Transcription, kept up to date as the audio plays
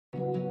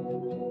Raise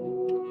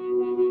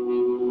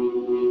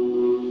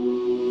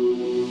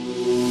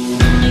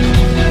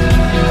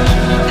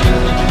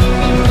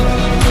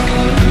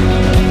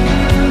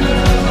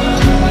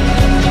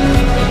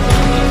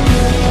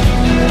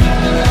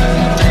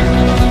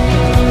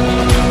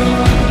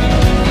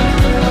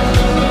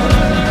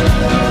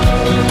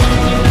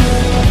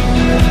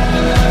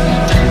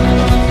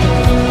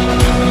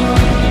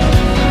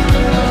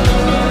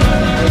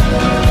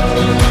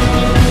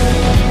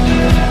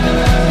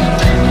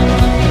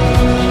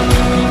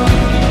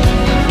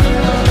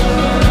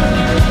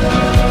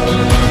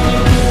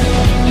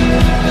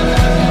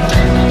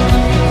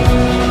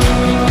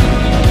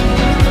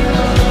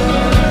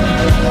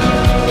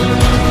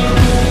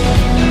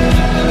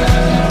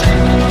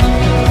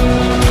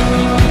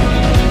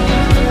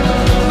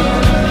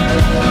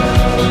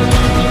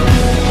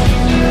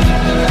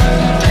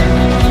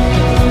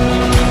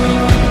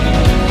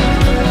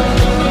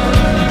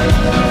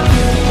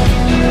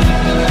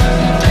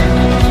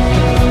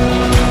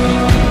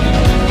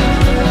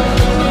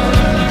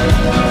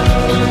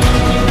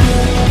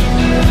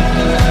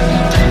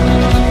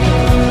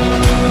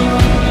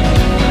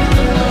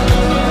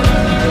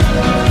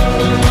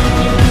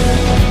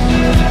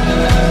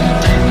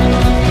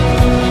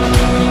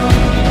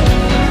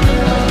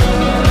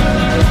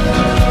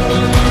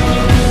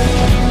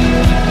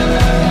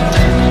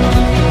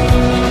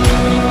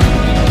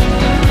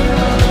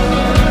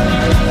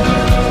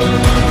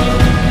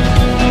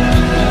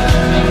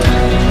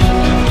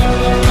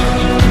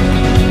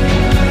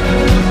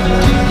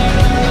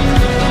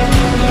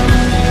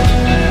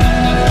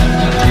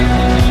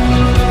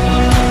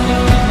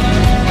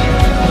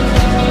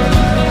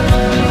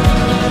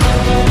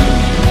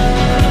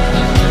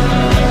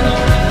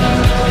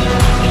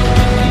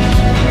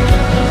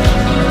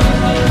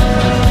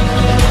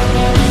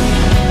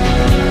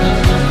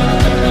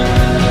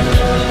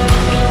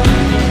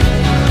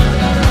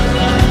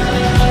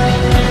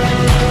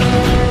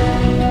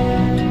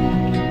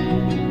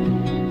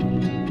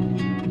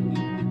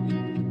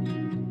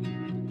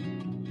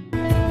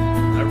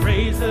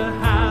a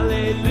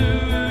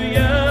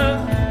hallelujah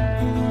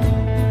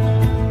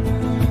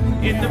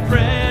in the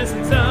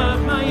presence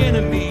of my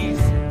enemies.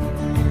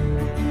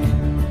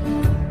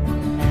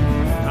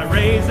 I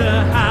raise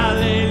a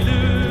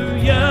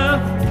hallelujah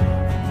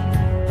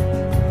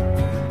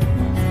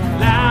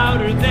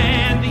louder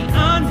than the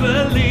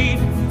unbelief.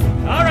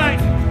 All right.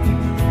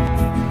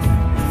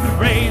 I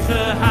raise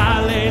a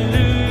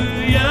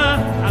hallelujah.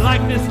 I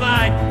like this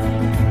line.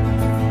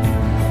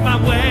 My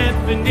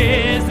weapon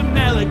is a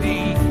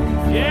melody.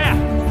 Yeah.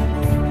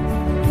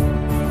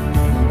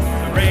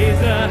 I raise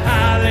a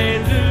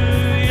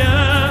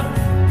hallelujah.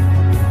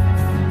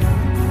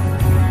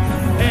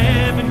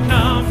 Heaven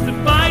comes to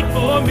fight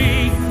for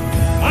me.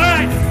 All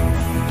right.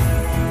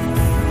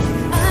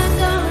 I'm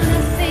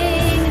gonna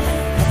sing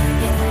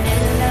in the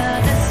middle of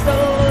the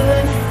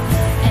storm,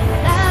 and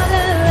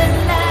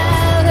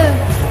louder,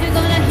 you're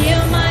gonna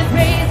hear my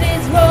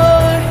praises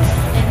roar,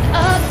 and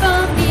up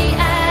from the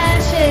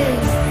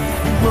ashes,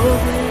 and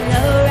hope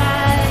will arise.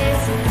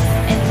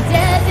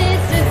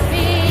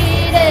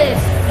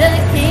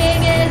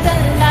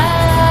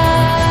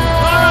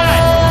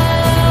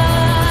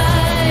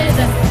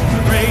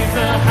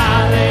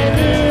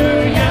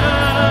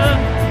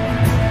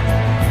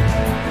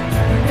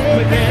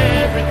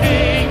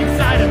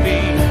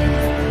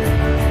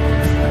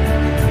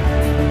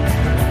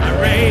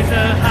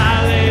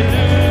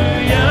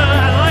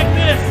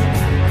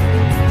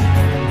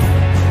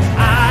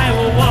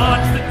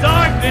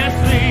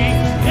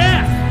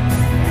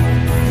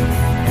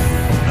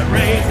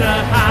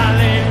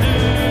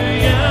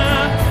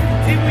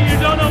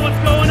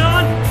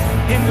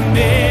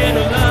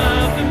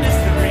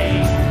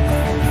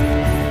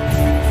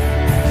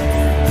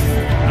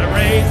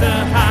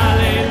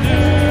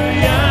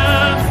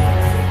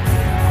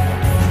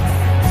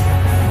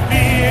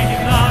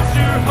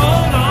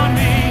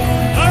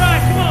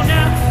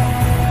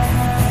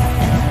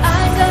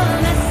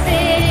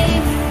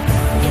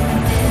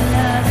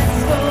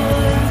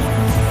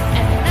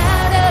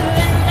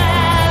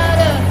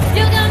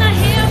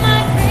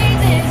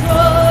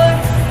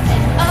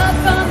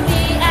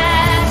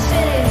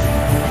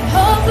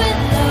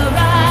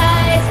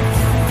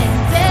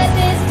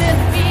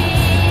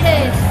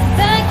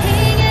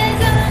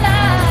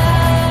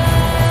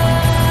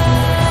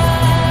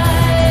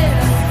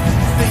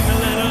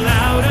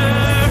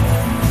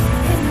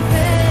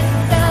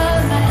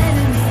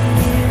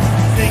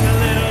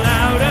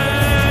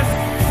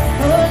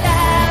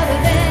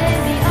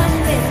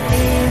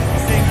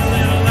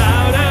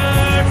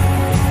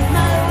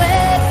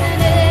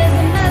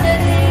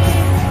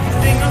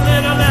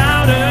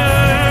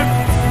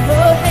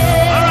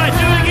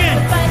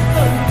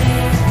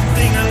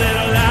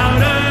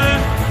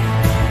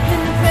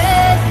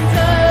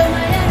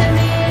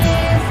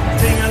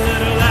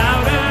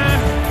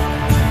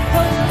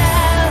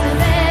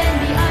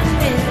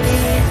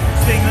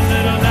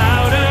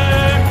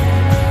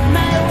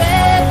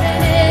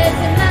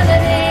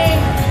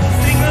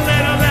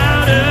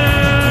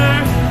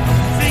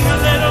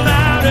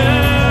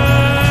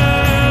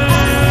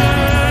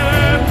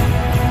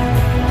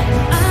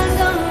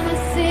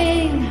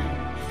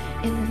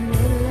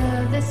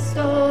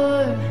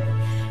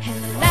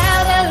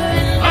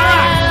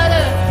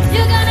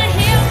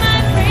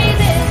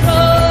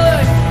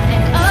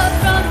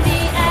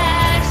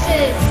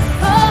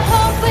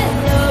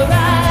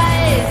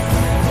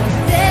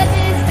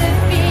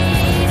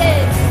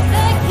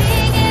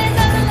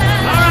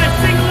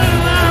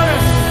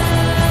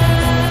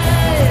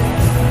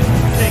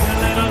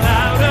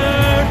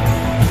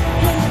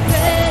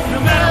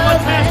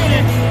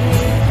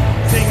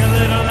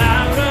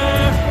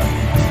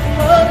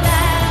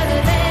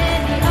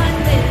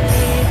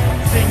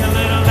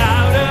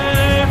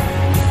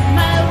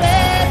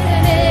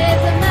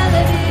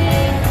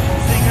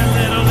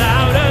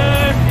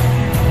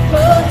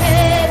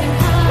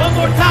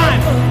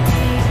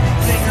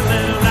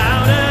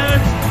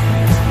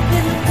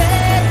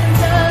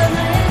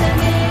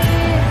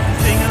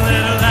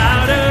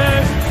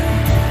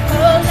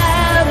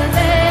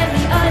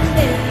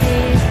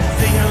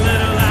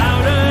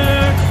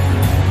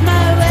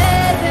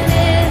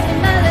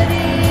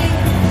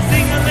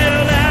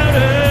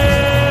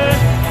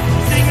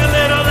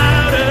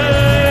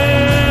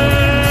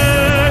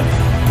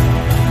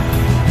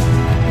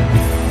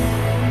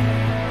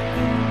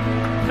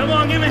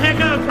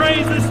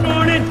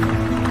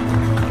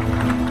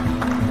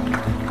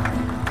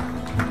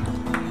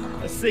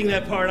 sing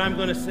that part. I'm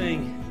going to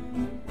sing.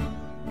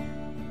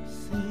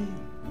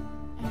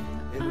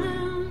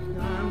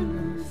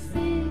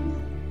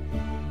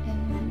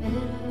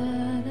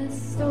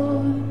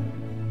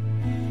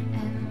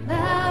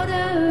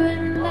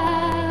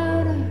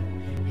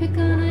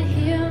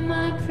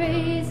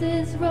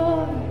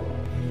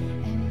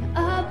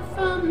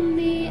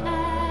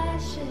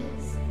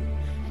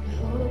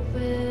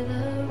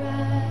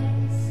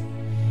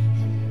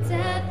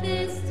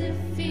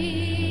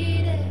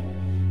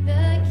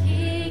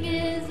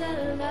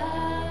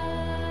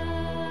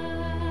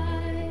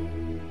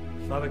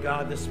 Father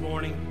God, this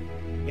morning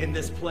in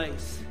this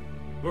place,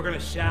 we're going to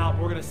shout,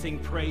 we're going to sing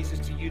praises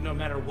to you no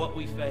matter what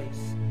we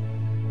face.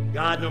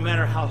 God, no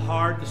matter how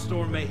hard the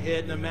storm may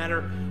hit, no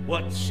matter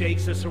what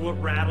shakes us or what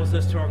rattles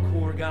us to our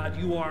core, God,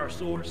 you are our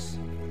source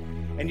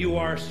and you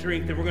are our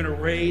strength, and we're going to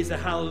raise a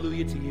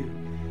hallelujah to you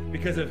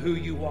because of who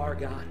you are,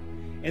 God.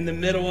 In the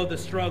middle of the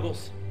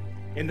struggles,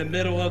 in the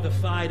middle of the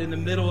fight, in the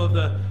middle of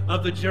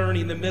the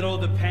journey, in the middle of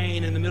the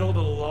pain, in the middle of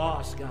the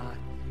loss, God,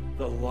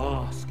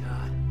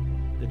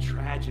 the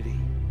tragedy,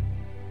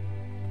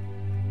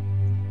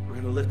 we're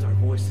going to lift our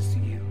voices to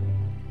you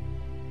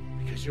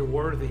because you're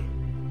worthy.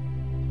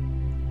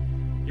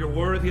 You're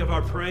worthy of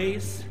our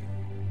praise.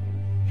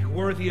 You're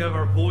worthy of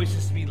our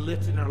voices to be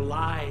lifted, and our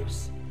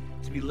lives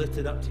to be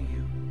lifted up to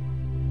you.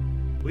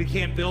 We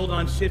can't build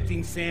on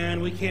shifting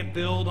sand. We can't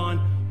build on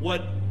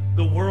what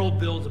the world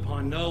builds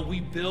upon. No, we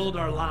build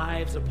our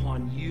lives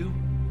upon you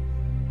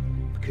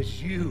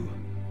because you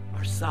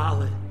are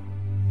solid.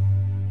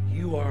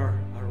 You are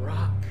a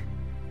rock,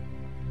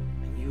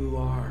 and you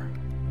are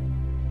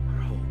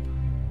our hope.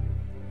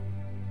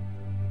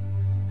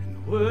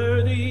 And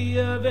worthy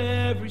of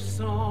every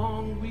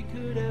song we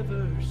could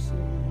ever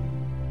sing,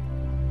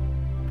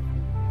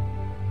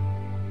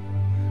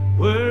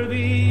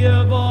 worthy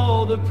of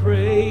all the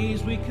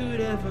praise we could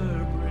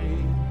ever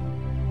bring,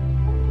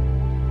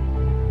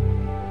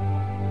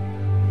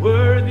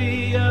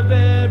 worthy of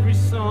every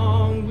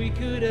song we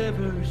could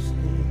ever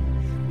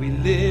sing. We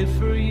live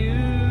for you.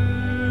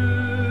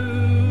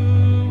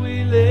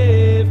 We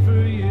live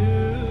for you.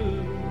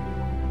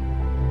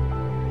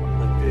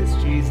 Like this,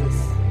 Jesus.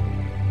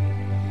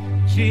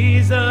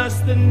 Jesus,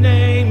 the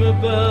name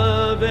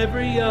above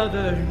every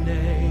other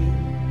name.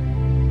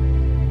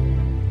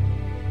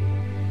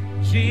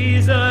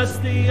 Jesus,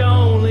 the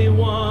only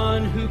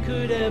one who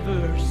could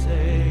ever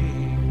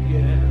save,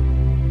 yeah.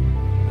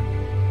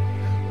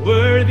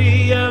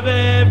 Worthy of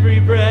every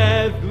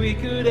breath we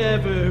could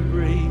ever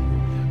breathe.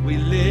 We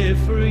live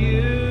for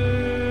you,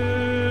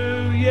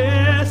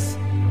 yes,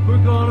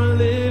 we're gonna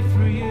live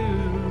for you.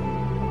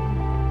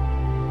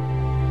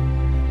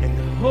 And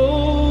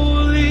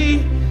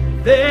holy,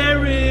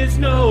 there is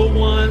no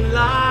one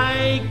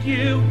like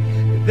you.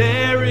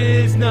 There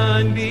is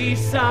none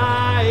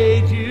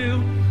beside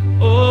you.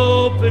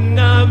 Open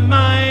up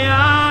my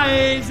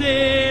eyes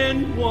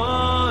in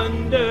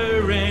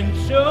wonder and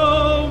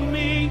show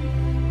me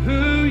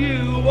who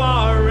you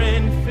are,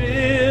 and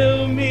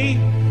fill me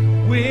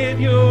with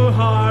your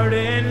heart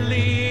and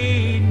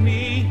lead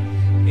me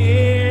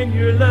in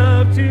your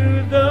love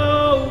to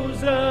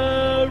those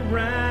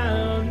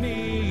around me.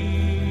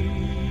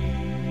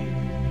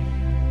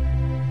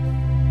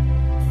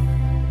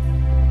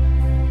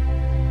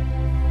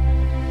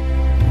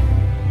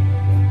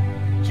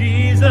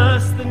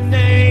 Jesus, the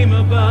name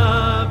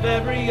above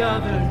every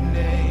other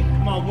name.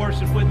 Come on,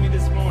 worship with me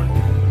this morning.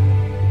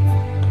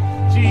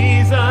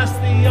 Jesus,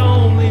 the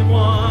only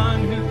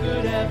one who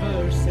could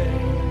ever save.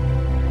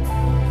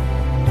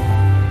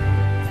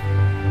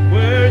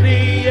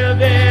 Worthy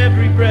of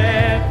every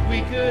breath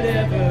we could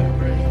ever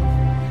breathe.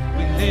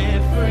 We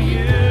live for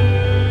you,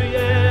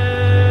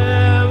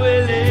 yeah,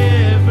 we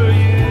live for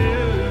you.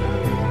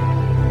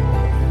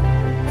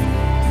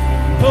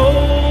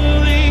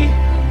 Holy,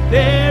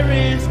 there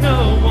is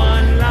no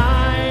one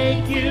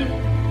like you.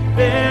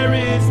 There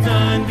is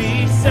none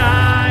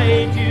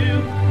beside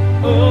you.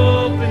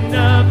 Open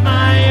up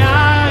my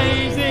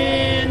eyes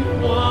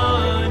in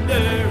wonder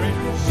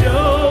and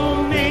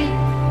show me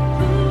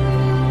who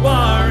you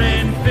are,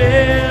 and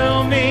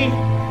fill me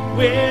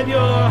with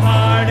your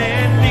heart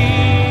and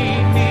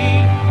lead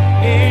me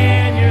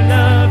in your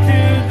love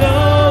to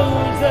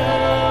those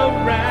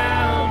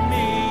around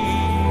me.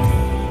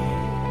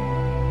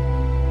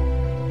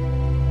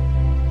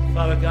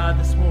 Father God,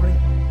 this morning,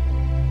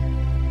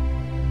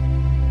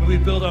 may we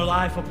build our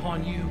life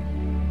upon you,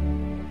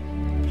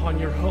 upon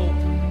your hope.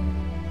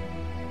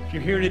 If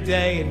you're here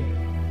today and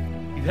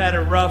you've had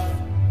a rough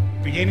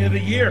beginning of the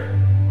year,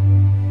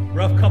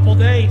 rough couple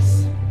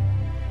days,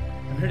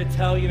 I'm here to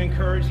tell you and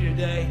encourage you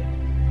today,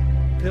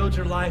 build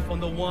your life on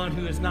the one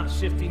who is not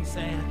shifting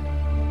sand.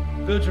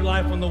 Build your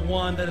life on the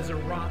one that is a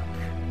rock,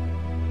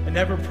 an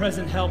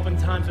ever-present help in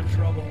times of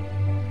trouble,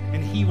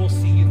 and he will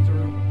see you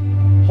through.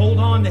 Hold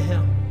on to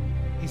him.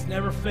 He's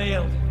never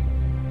failed.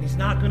 He's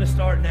not going to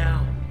start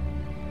now.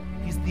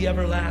 He's the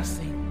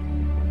everlasting,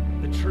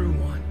 the true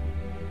one.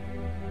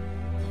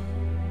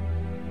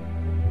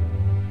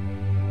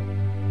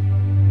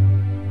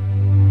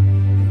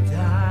 And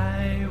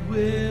I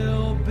will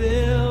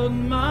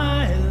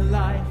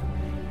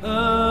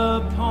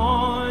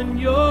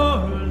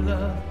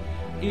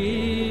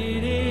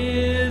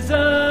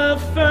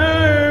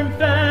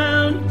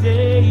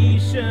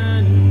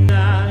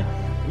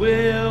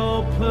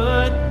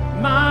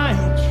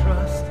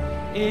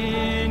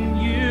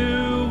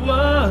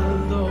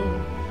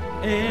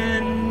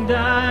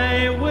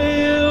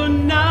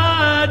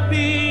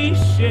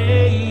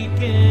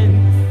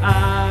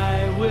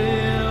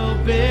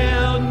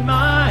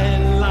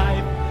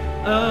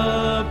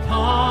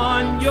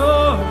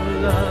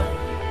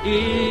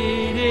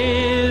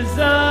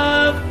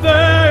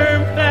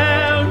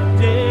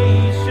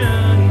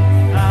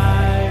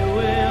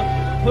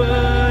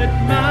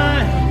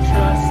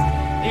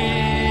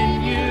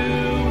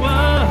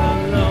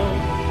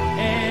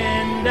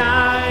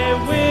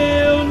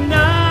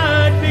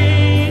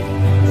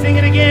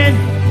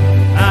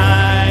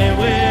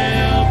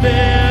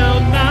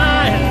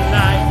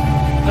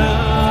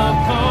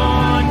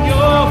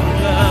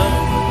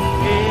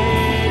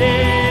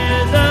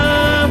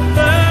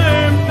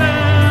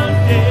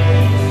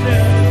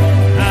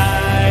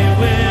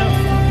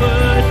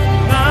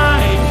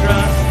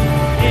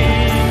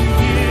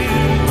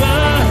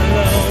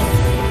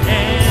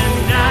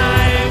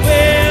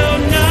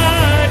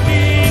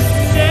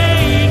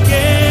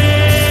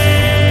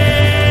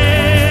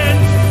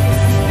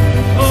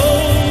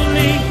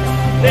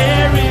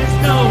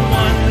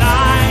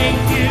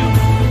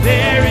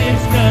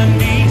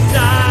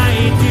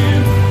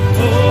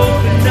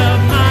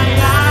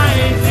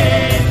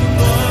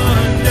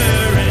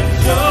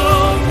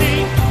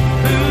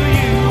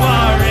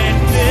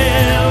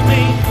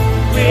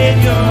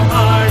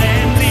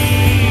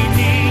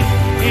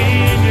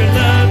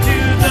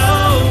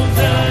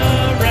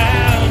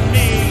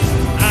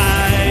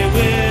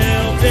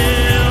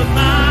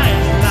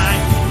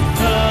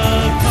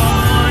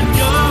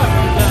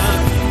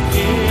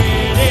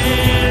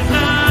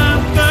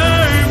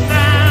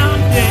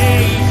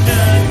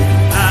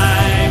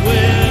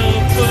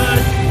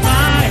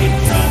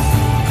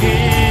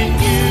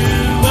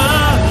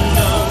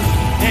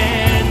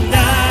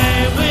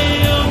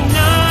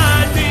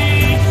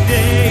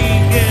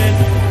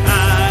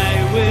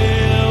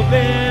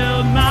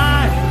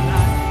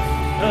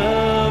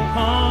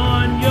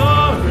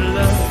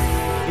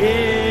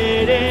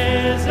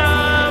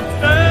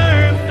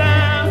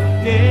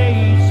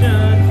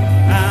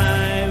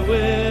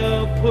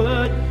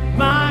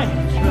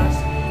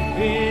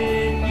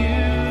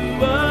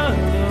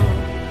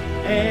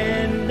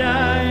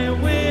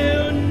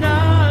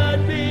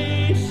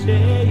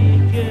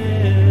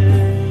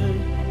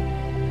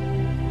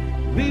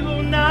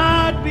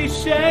not be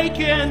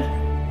shaken.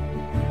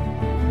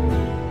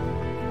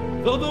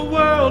 Though the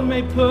world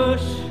may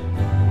push,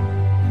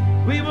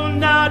 we will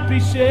not be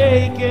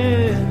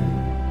shaken.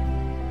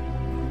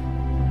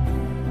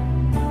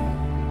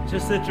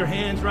 Just lift your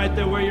hands right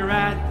there where you're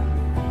at.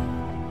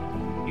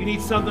 You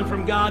need something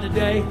from God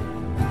today?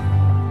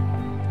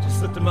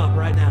 Just lift them up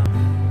right now.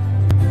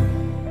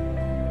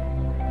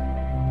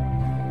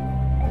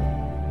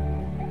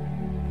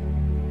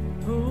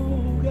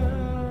 Oh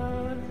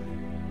God.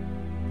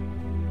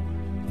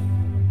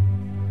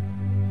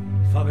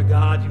 Father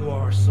God, you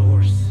are our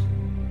source.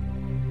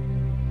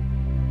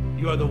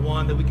 You are the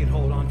one that we can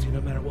hold on to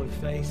no matter what we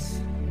face.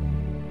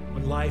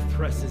 When life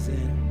presses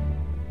in,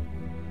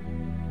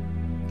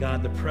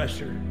 God, the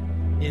pressure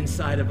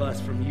inside of us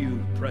from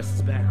you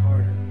presses back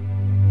harder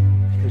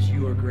because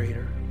you are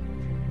greater.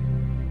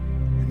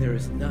 And there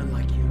is none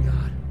like you,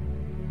 God.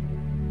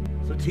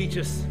 So teach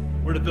us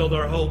where to build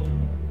our hope.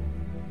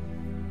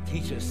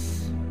 Teach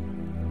us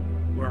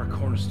where our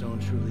cornerstone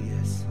truly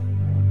is.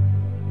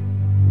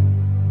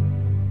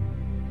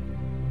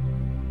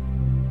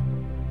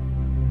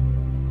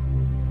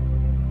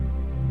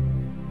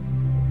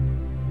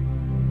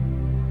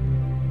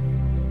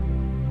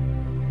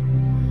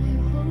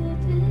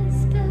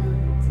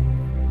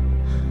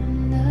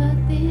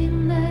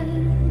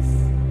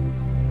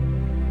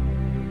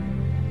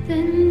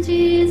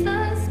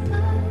 Jesus'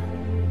 blood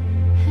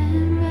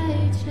and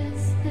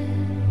righteousness.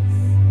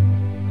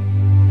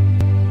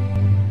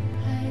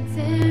 I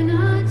dare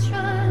not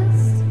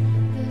trust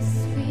the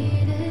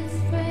sweetest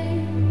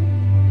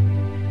frame,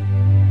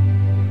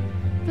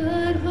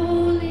 but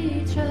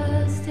wholly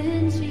trust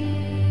in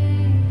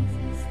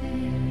Jesus'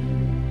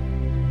 name.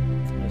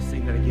 I'm going to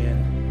sing that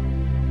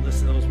again.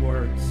 Listen to those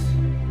words.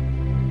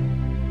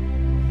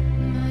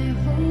 My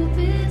hope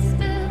is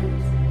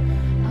built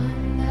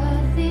on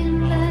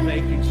nothing less.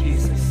 Thank you,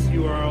 Jesus.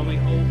 You are our only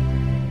hope.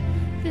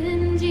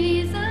 Then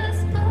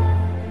Jesus'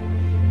 blood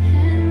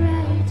and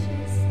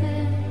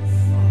righteousness.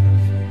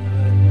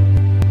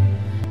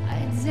 I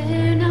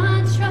dare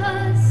not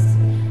trust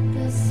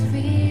the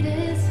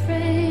sweetest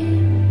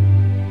frame,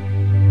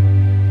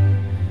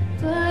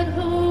 but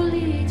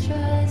wholly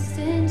trust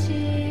in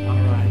Jesus' All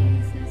right.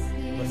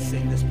 name. Let's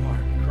sing this part.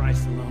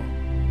 Christ alone.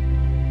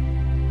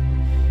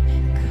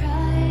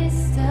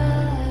 Christ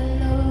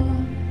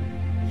alone,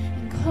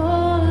 and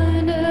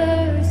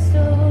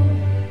cornerstone,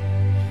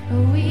 a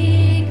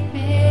weak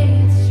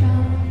made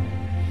strong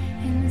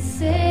in the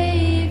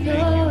Savior's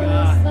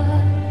God.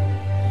 love,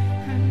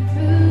 and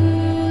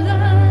through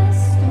the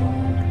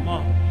storm, Come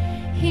on.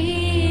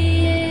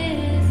 He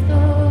is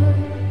Lord,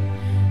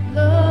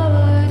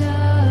 Lord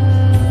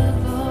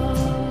of all.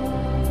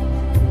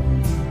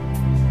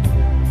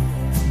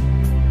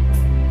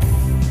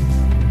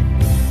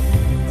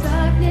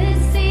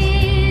 Darkness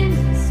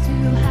seems to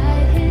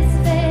hide His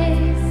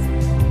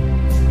face.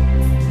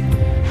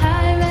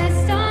 I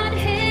rest on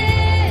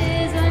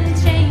His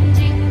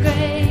unchanging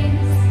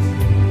grace.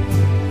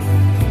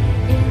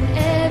 In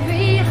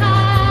every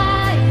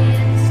high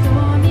and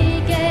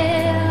stormy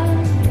gale,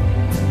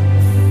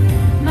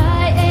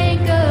 my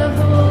anchor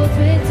holds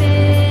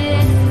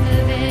within the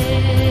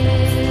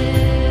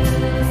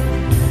veil.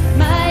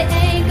 My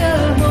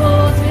anchor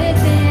holds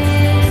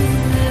within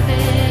the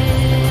veil.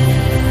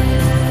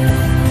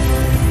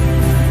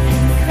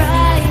 And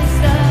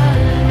Christ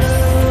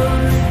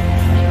alone,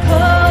 the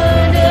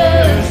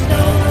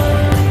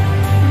cornerstone,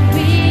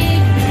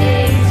 weak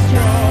made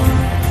strong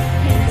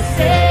in the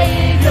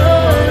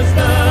Savior's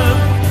love,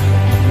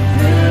 and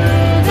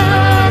through the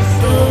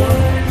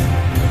storm,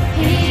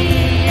 He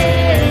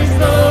is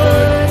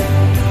Lord,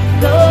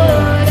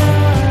 Lord of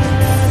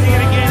Sing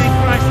it again in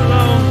Christ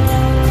alone.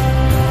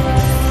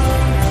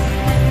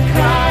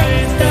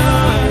 Christ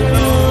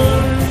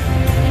alone,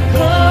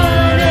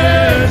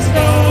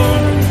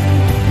 cornerstone,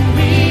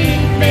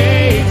 weak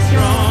made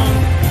strong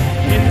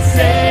in the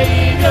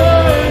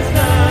Savior's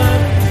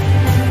love,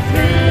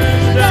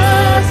 through the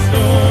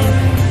storm,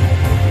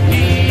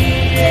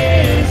 He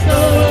is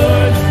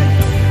Lord,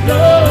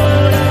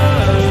 Lord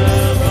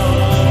of all.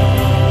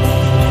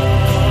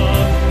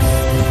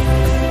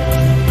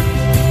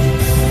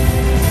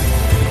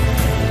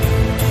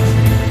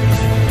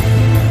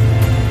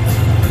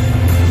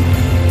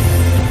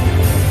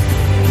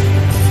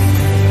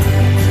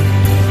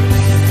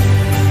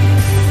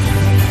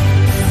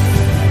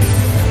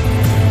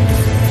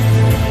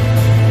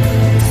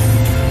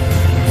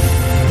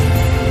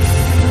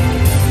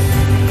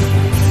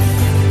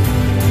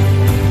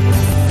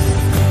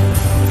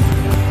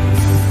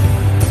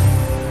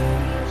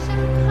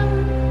 Shall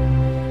come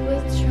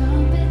with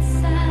trumpet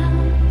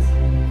sounds.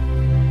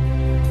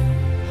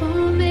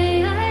 Oh,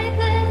 may I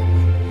then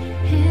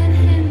in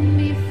Him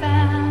be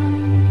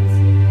found,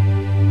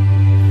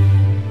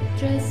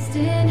 dressed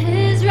in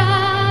His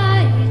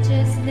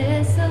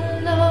righteousness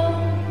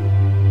alone.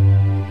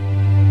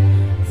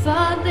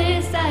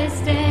 Faultless I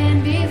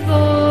stand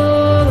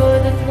before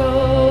the throne.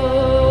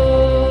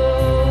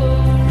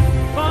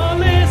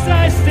 Faultless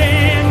I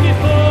stand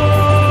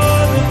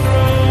before the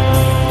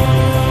throne.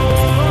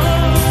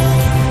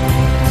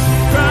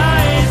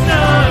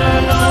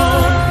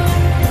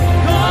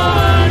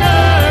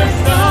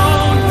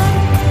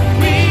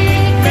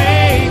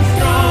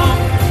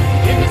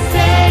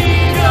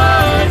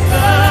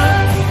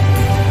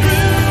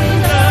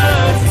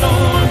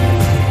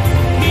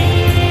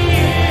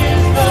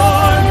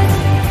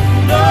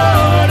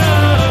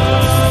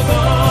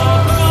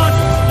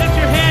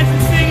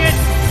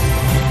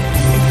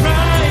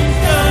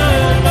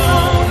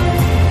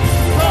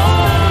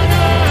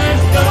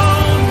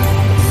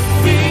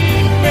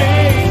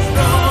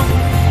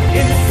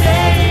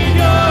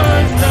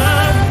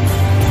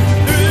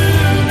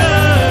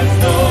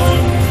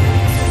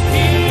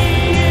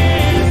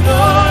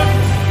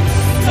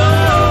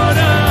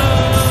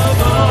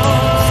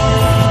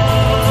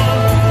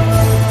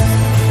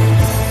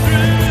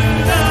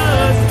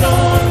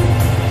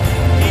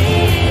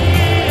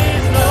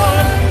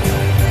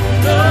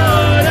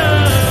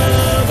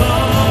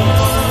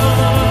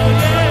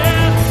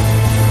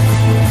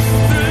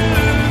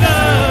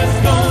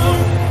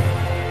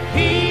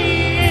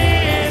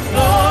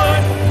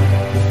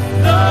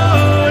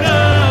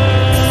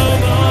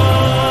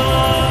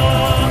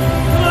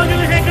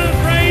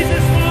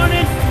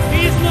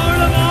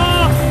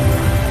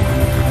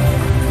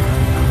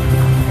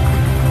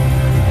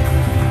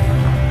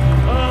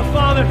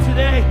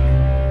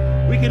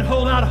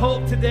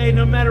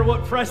 today, no matter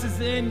what presses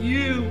in,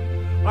 you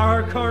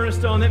are our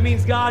cornerstone. That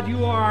means, God,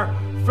 you are our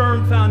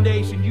firm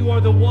foundation. You are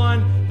the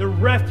one, the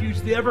refuge,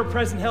 the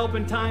ever-present help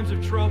in times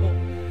of trouble.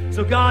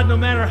 So God, no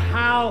matter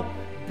how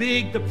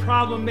big the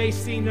problem may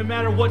seem, no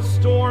matter what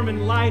storm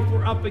in life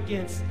we're up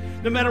against,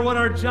 no matter what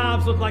our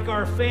jobs look like,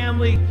 our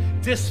family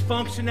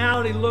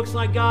dysfunctionality looks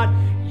like, God,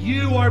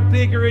 you are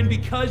bigger, and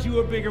because you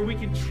are bigger, we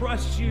can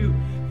trust you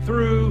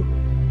through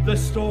the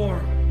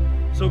storm.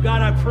 So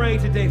God, I pray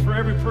today for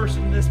every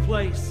person in this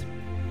place,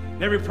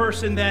 and every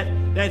person that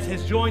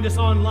has joined us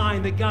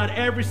online, that God,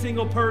 every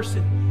single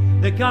person,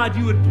 that God,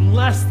 you would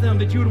bless them,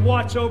 that you would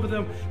watch over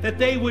them, that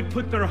they would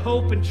put their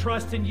hope and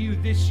trust in you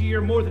this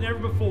year more than ever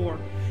before,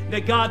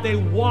 that God, they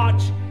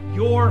watch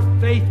your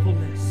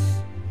faithfulness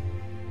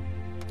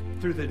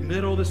through the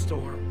middle of the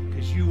storm,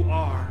 because you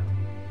are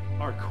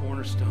our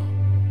cornerstone.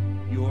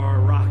 You are our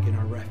rock and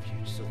our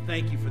refuge. So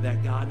thank you for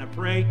that, God. And I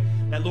pray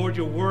that, Lord,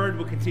 your word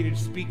will continue to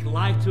speak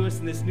life to us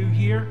in this new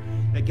year.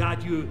 That,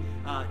 God, you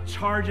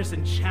charge us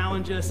and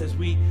challenge us as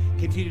we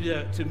continue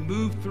to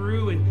move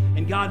through.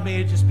 And God, may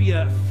it just be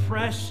a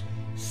fresh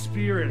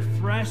spirit,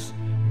 fresh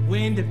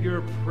wind of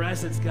your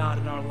presence, God,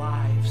 in our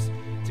lives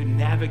to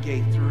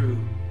navigate through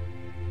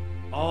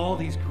all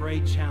these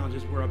great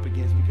challenges we're up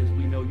against, because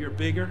we know you're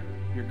bigger,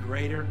 you're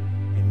greater,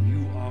 and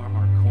you are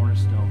our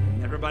cornerstone.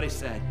 And everybody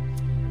said,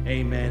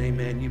 amen,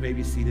 amen. You may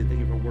be seated. Thank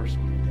you for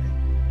worshiping today.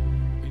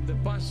 In the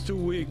past 2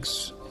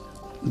 weeks,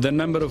 the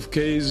number of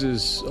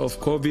cases of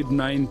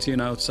COVID-19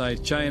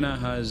 outside China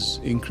has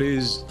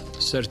increased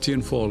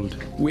 13-fold.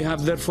 We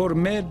have therefore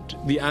made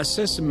the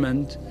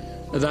assessment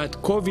that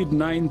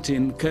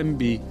COVID-19 can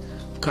be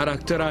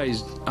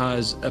characterized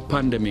as a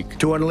pandemic.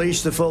 To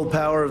unleash the full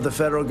power of the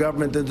federal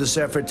government in this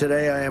effort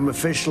today, I am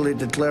officially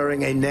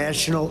declaring a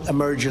national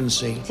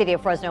emergency. The city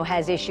of Fresno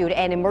has issued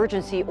an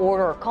emergency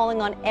order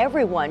calling on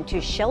everyone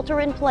to shelter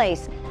in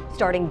place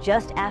starting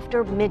just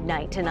after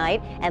midnight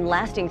tonight and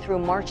lasting through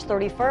March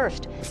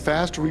 31st. The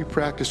faster we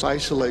practice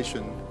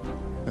isolation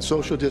and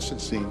social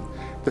distancing,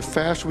 the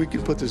faster we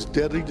can put this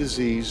deadly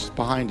disease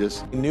behind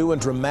us. A new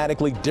and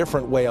dramatically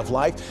different way of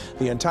life.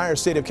 The entire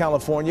state of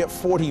California,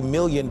 40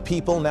 million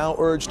people now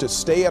urged to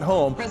stay at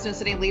home. Fresno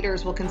City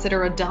leaders will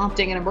consider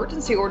adopting an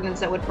emergency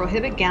ordinance that would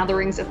prohibit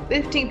gatherings of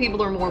 15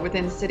 people or more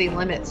within city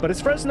limits. But as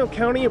Fresno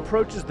County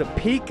approaches the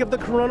peak of the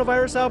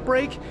coronavirus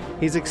outbreak,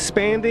 he's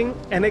expanding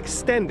and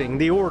extending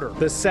the order.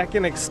 The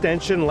second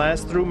extension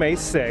lasts through May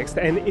 6th,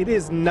 and it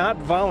is not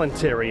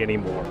voluntary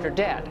anymore. They're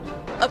dead.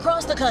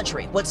 Across the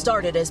country, what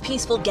started as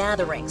peaceful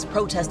gatherings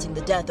protesting the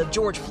death of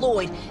George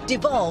Floyd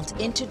devolved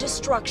into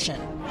destruction.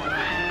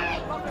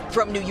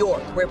 From New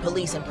York, where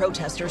police and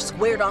protesters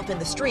squared off in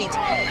the streets,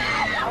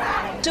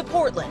 to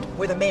Portland,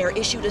 where the mayor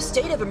issued a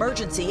state of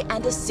emergency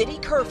and a city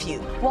curfew.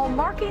 While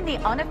marking the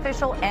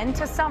unofficial end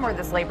to summer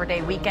this Labor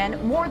Day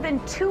weekend, more than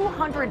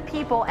 200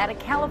 people at a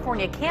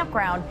California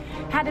campground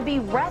had to be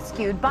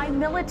rescued by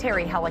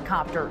military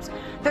helicopters.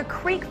 The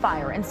Creek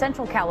Fire in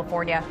Central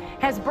California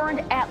has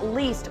burned at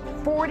least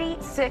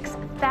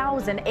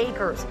 46,000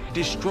 acres,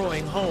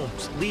 destroying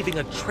homes, leaving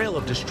a trail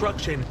of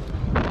destruction.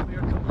 We are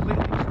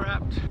completely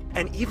trapped.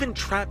 And even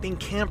trapping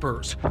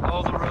campers.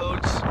 All the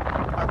roads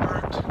are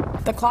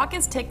burnt. The clock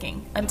is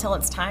ticking until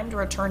it's time to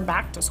return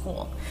back to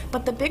school.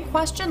 But the big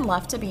question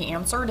left to be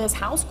answered is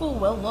how school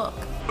will look.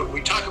 When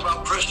we talk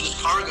about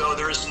precious cargo,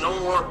 there is no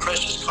more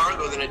precious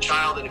cargo than a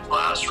child in a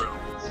classroom.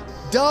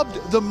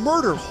 Dubbed the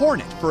murder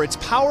hornet for its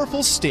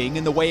powerful sting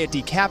and the way it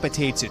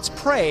decapitates its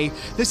prey,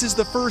 this is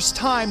the first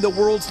time the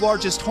world's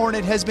largest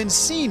hornet has been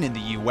seen in the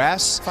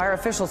U.S. Fire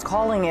officials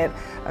calling it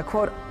a,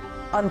 quote,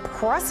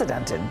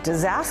 unprecedented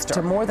disaster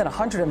to more than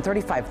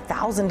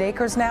 135,000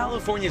 acres now.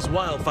 California's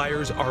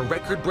wildfires are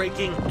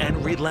record-breaking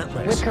and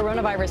relentless. With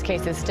coronavirus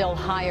cases still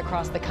high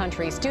across the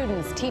country,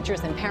 students, teachers,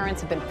 and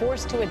parents have been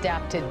forced to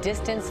adapt to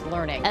distance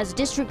learning. As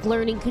district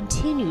learning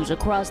continues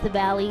across the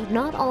valley,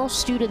 not all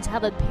students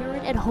have a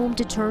parent at home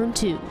to turn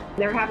to.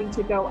 They're having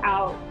to go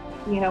out,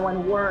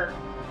 and work.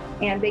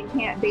 And they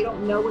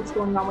don't know what's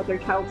going on with their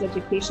child's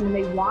education, and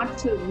they want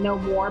to know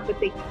more, but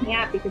they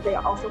can't because they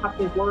also have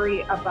to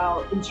worry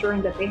about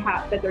ensuring that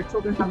their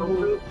children have a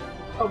roof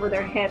over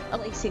their head.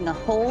 Placing a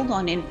hold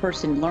on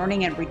in-person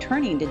learning and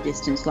returning to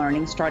distance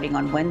learning starting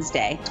on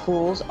Wednesday.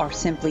 Schools are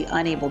simply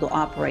unable to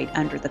operate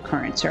under the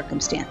current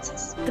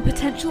circumstances. The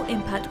potential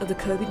impact of the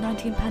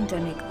COVID-19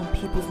 pandemic on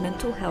people's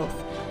mental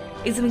health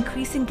is an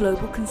increasing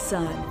global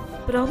concern,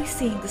 but are we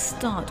seeing the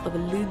start of a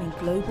looming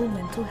global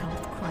mental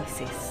health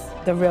crisis?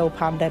 The real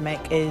pandemic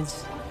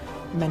is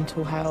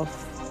mental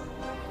health,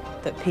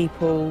 that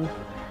people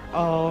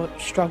are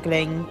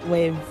struggling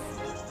with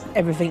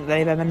everything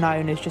they've ever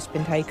known has just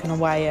been taken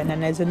away, and then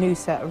there's a new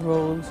set of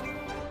rules.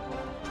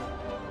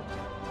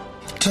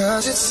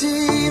 Does it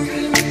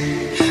seem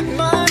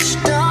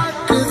much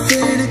darker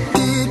than it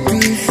did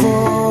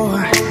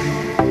before?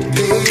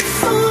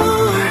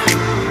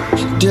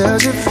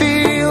 Does it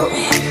feel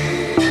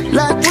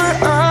like we're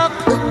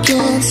up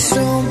against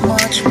so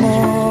much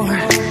more?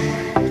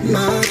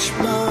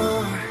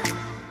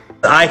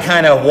 I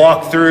kind of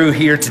walked through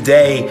here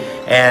today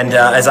And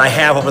as I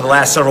have over the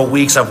last several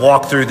weeks, I've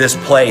walked through this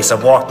place.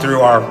 I've walked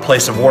through our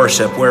place of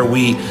worship where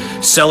we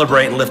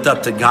celebrate and lift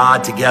up to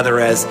God together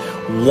as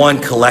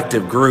one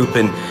collective group.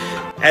 And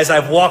as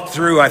I've walked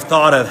through, I've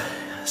thought of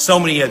so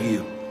many of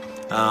you.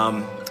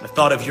 I've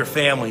thought of your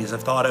families.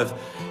 I've thought of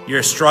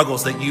your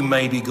struggles that you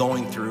may be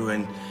going through.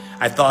 And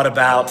I thought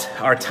about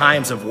our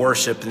times of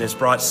worship, and it's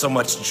brought so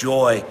much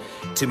joy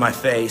to my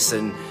face.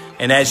 And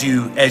as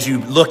you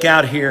look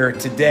out here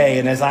today,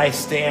 and as I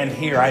stand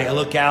here, I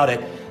look out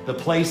at the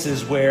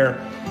places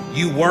where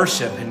you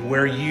worship and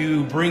where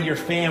you bring your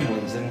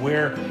families and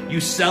where you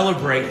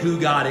celebrate who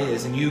God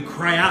is and you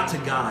cry out to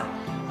God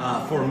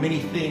for many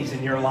things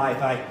in your life.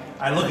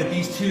 I look at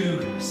these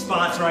two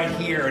spots right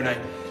here and I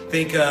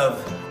think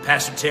of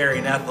Pastor Terry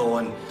and Ethel,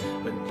 and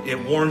it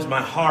warms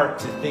my heart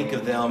to think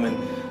of them and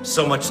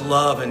so much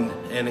love and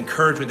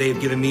encouragement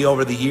they've given me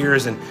over the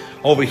years. And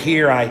over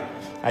here I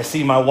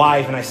see my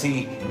wife and I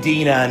see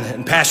Dina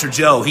and Pastor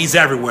Joe. He's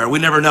everywhere. We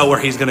never know where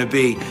he's going to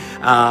be.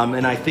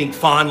 And I think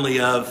fondly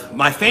of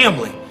my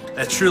family.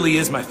 That truly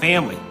is my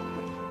family.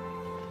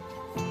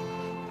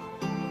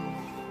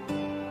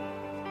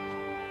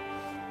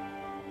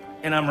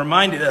 And I'm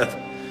reminded of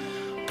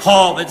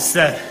Paul that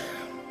said,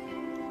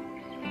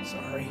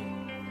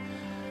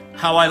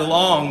 how I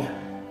long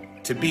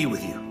to be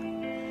with you.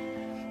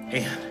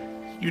 And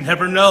you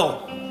never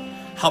know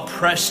how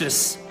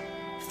precious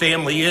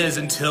family is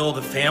until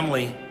the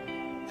family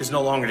is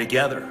no longer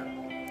together.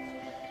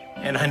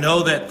 And I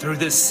know that through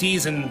this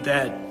season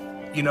that,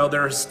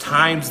 there's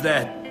times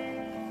that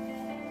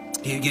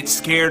you get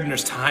scared and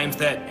there's times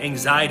that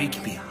anxiety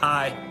can be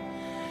high.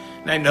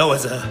 And I know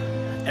as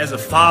a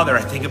father,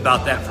 I think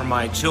about that for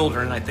my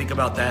children. I think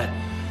about that,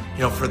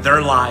 for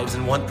their lives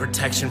and want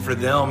protection for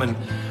them. And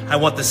I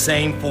want the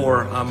same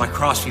for my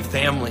Crossview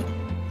family.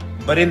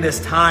 But in this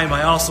time,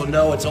 I also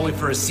know it's only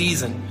for a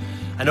season.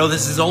 I know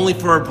this is only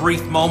for a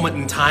brief moment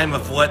in time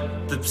of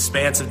what the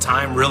spans of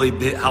time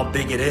really, how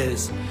big it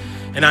is.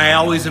 And I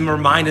always am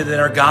reminded that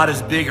our God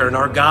is bigger and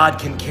our God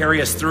can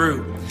carry us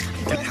through.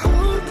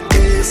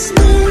 It's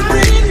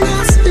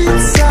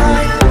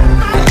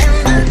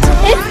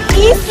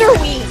Easter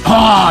week.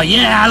 Oh,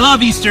 yeah, I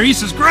love Easter.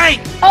 Easter's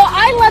great. Oh,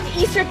 I love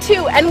Easter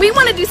too, and we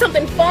want to do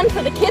something fun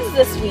for the kids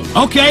this week.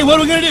 Okay, what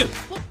are we going to do?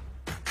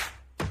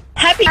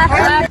 Happy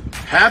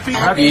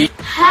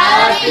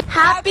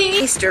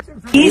Easter.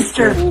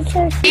 Easter.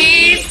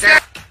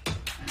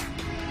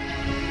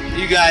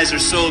 You guys are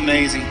so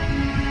amazing.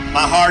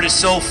 My heart is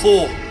so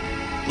full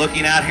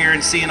looking out here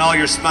and seeing all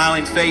your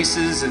smiling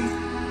faces and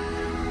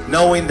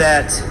knowing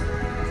that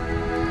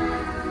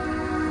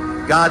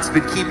God's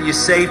been keeping you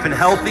safe and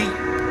healthy,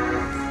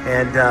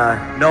 and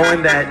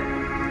knowing that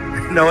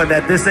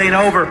this ain't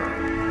over.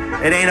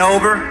 It ain't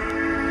over.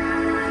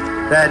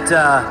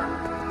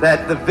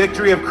 That the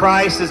victory of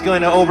Christ is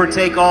going to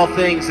overtake all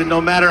things, and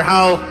no matter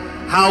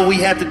how we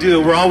have to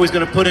do it, we're always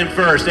going to put Him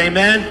first.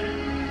 Amen.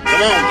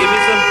 Come on,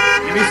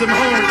 give me some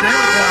horns.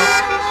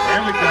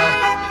 There we go.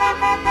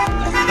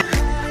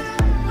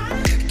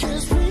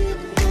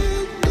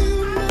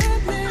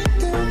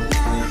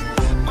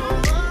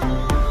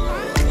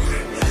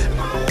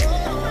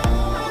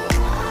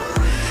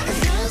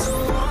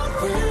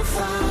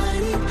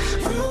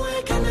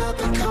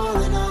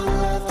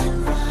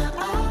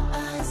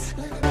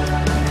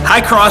 Hi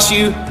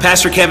Crossview,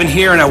 Pastor Kevin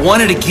here, and I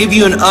wanted to give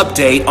you an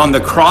update on the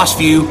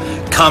Crossview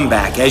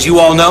comeback. As you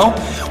all know,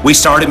 we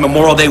started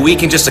Memorial Day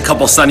weekend just a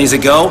couple Sundays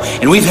ago,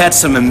 and we've had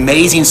some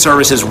amazing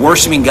services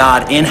worshiping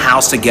God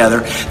in-house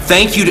together.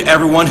 Thank you to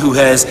everyone who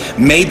has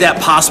made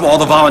that possible, all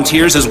the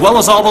volunteers, as well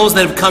as all those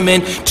that have come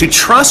in to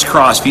trust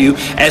Crossview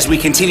as we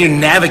continue to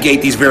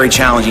navigate these very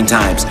challenging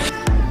times.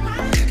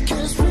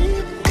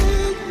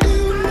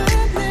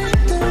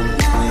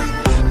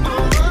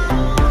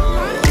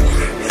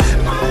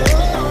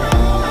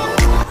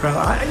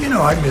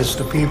 I miss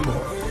the people,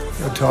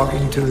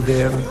 talking to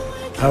them,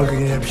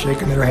 hugging them,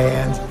 shaking their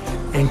hands,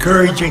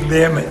 encouraging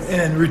them,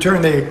 and in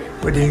return they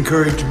would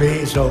encourage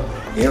me. So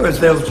it was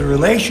those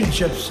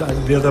relationships I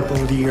built up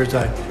over the years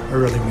I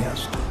really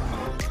missed.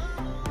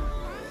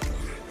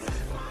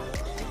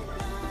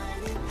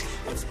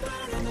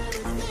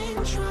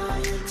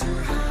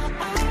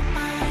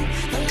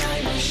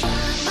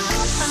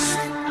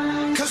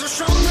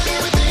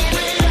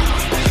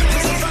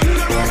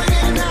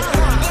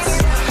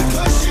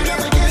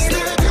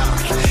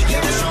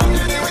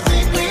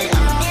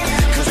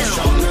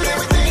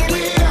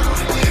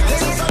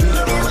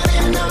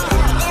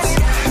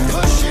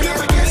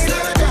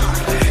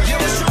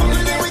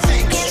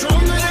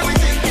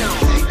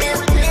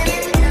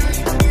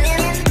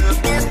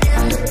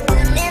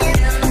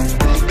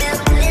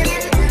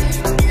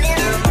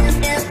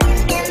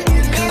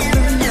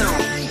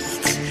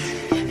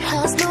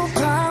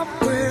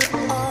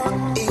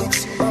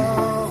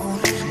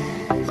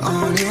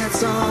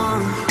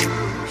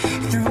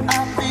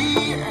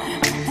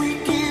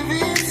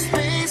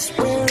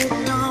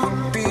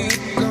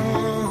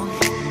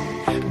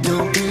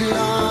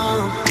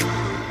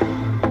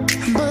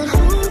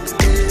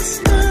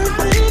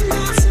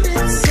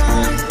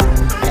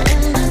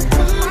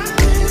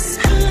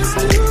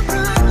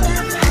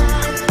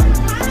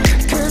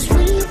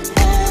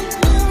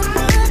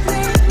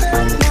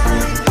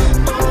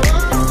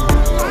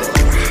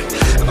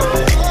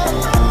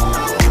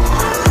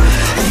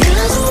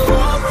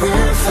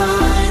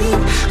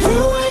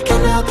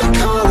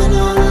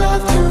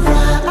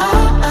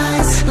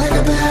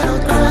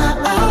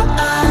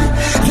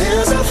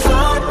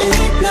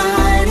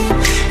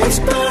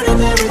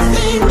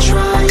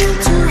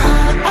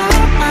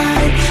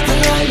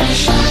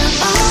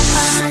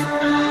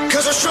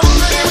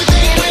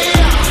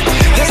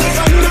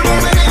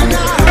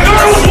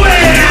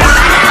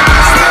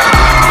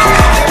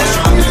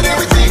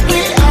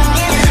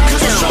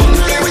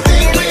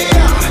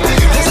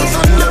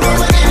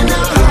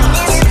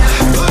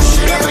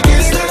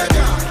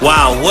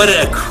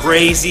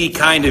 crazy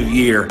kind of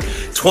year.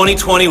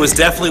 2020 was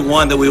definitely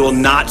one that we will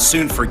not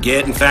soon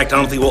forget. In fact, I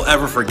don't think we'll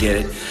ever forget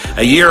it.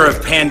 A year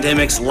of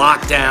pandemics,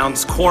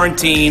 lockdowns,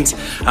 quarantines,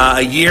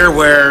 a year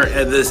where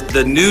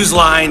the news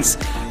lines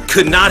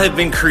could not have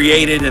been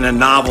created in a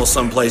novel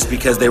someplace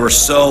because they were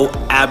so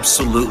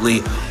absolutely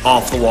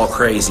off the wall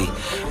crazy.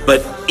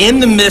 But in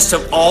the midst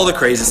of all the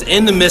craziness,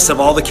 in the midst of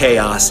all the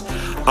chaos,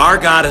 our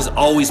God has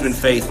always been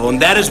faithful,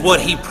 and that is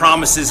what he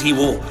promises he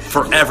will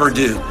forever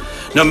do.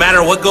 No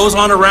matter what goes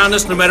on around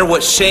us, no matter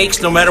what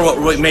shakes, no matter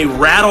what may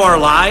rattle our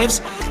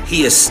lives,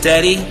 he is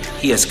steady,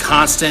 he is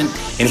constant,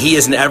 and he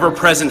is an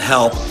ever-present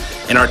help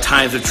in our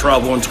times of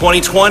trouble. In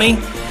 2020,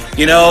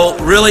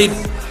 really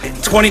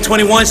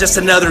 2021 is just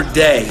another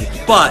day,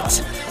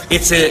 but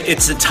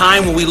it's a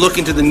time when we look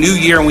into the new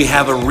year and we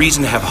have a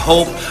reason to have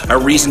hope, a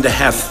reason to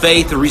have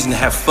faith, a reason to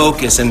have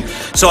focus. And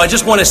so I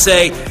just want to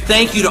say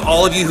thank you to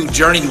all of you who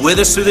journeyed with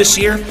us through this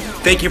year.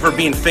 Thank you for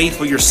being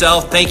faithful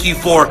yourself. Thank you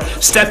for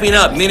stepping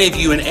up, many of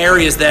you in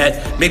areas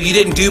that maybe you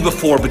didn't do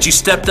before, but you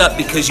stepped up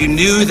because you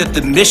knew that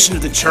the mission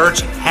of the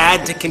church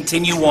had to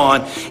continue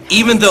on.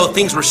 Even though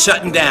things were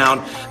shutting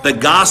down, the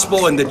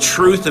gospel and the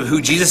truth of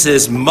who Jesus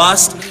is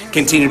must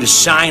continue to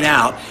shine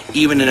out,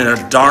 even in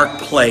a dark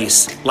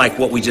place like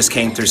what we just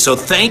came through. So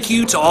thank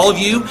you to all of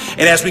you.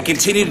 And as we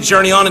continue to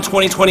journey on in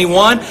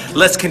 2021,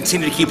 let's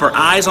continue to keep our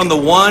eyes on the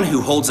one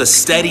who holds us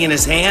steady in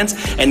his hands.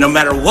 And no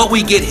matter what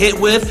we get hit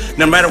with,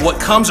 no matter what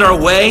comes our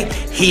way,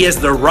 he is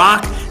the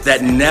rock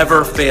that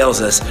never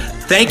fails us.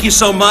 Thank you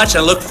so much.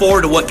 I look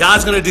forward to what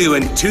God's going to do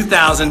in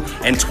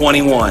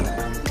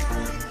 2021.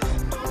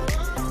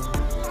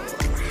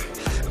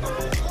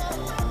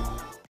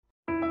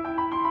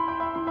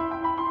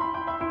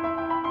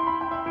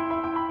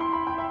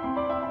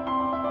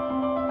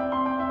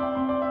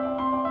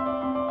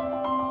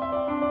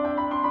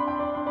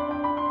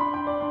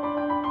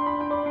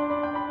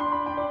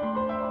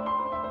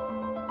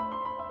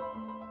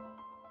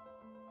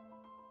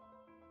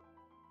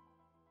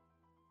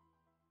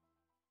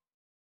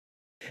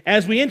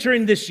 As we enter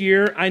in this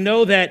year, I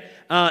know that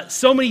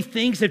so many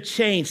things have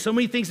changed. So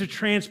many things have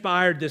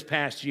transpired this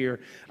past year.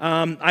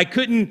 I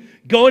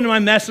couldn't go into my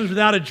message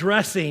without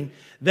addressing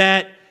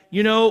that,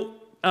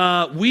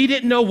 we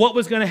didn't know what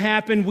was going to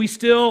happen. We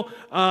still,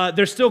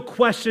 there's still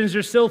questions.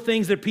 There's still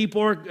things that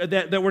people are,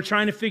 that we're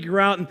trying to figure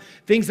out and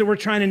things that we're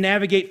trying to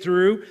navigate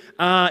through.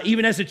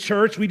 Even as a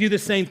church, we do the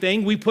same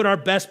thing. We put our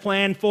best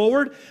plan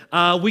forward.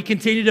 We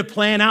continue to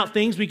plan out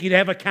things. We could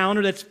have a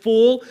calendar that's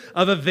full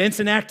of events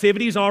and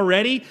activities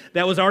already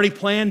that was already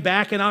planned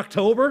back in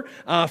October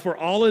for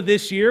all of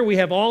this year. We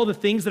have all the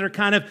things that are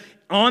kind of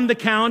on the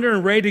calendar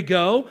and ready to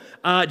go.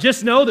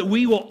 Just know that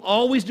we will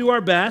always do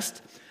our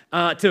best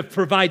to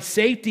provide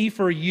safety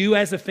for you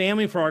as a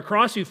family, for our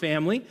CrossView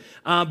family.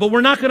 But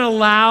we're not going to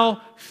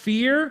allow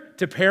fear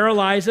to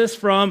paralyze us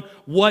from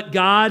what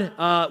God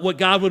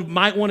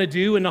might want to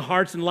do in the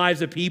hearts and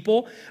lives of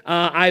people.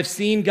 I've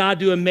seen God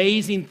do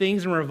amazing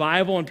things in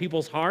revival in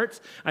people's hearts.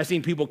 I've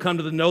seen people come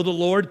to know the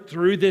Lord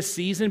through this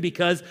season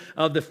because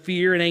of the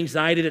fear and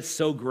anxiety that's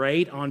so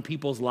great on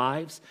people's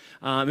lives.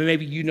 And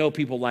maybe you know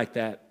people like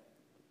that.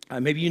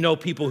 Maybe you know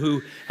people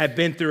who have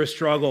been through a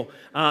struggle.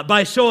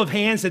 By a show of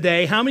hands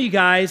today, how many of you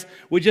guys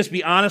would just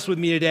be honest with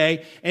me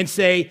today and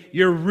say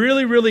you're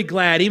really, really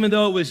glad, even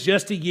though it was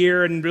just a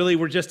year and really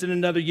we're just in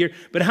another year,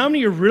 but how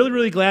many are really,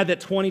 really glad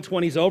that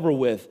 2020 is over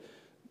with?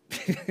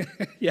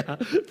 Yeah,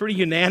 pretty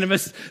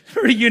unanimous,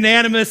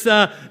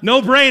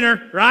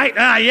 no-brainer, right?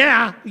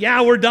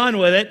 Yeah, we're done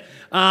with it.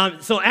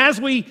 So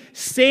as we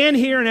stand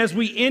here and as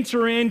we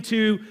enter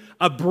into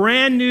a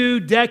brand new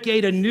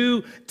decade, a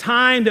new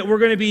time that we're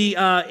going to be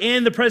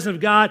in the presence of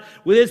God.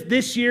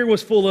 This year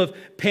was full of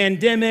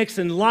pandemics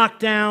and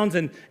lockdowns,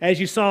 and as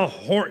you saw,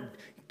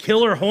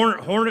 killer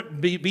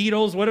hornet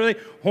beetles, what are they?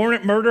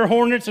 Murder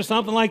hornets or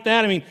something like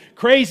that. I mean,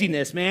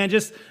 craziness, man,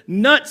 just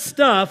nut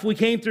stuff. We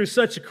came through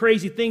such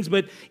crazy things,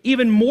 but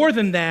even more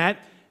than that,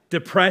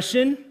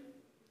 depression,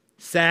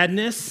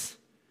 sadness,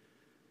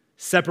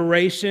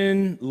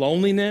 separation,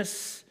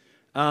 loneliness.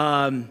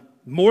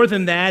 More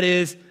than that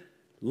is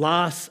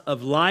loss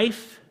of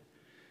life.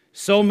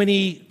 So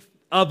many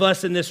of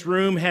us in this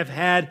room have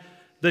had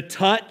the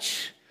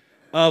touch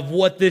of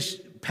what this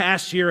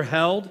past year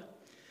held.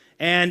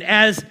 And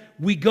as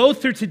we go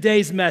through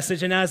today's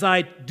message, and as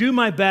I do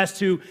my best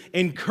to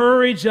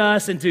encourage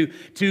us and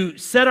to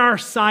set our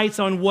sights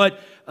on what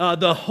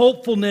the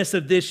hopefulness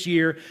of this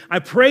year, I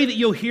pray that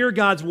you'll hear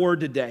God's word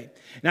today.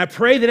 And I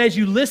pray that as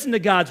you listen to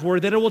God's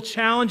word, that it will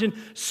challenge and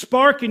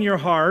spark in your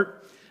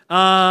heart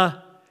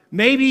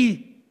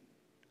maybe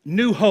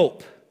new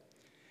hope,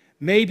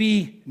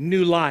 maybe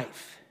new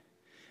life.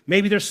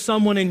 Maybe there's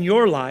someone in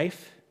your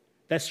life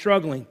that's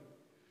struggling,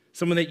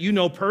 someone that you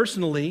know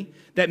personally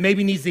that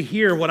maybe needs to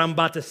hear what I'm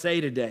about to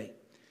say today.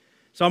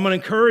 So I'm going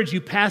to encourage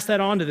you, pass that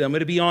on to them.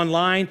 It'll be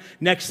online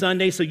next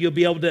Sunday, so they'll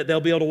be able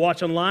to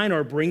watch online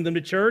or bring them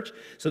to church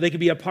so they can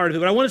be a part of it.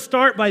 But I want to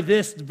start by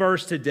this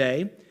verse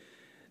today.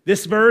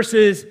 This verse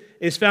is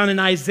is found in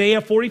Isaiah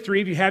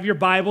 43. If you have your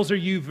Bibles or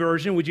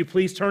YouVersion, would you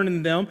please turn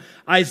in them?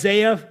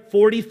 Isaiah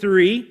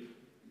 43.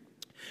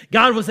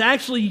 God was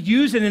actually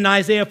using in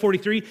Isaiah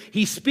 43,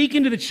 he's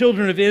speaking to the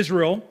children of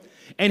Israel,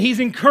 and he's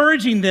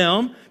encouraging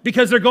them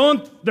because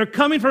they're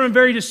coming from a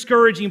very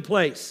discouraging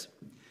place.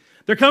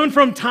 They're coming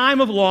from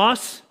time of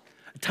loss,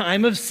 a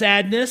time of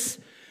sadness.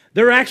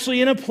 They're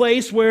actually in a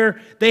place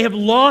where they have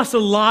lost a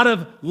lot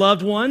of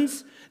loved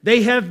ones.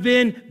 They have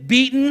been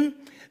beaten.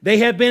 They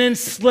have been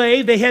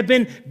enslaved. They have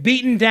been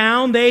beaten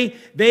down.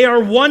 They are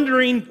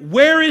wondering,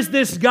 where is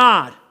this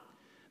God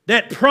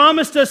that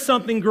promised us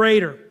something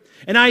greater?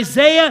 And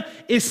Isaiah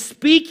is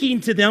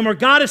speaking to them, or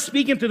God is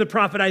speaking through the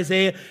prophet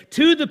Isaiah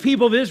to the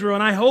people of Israel,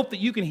 and I hope that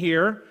you can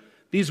hear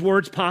these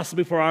words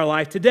possibly for our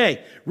life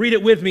today. Read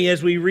it with me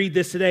as we read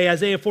this today.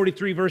 Isaiah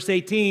 43, verse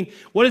 18.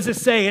 What does it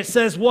say? It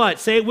says what?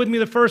 Say it with me.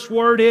 The first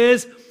word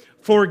is,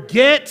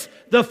 forget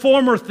the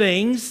former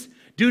things.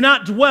 Do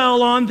not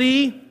dwell on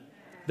the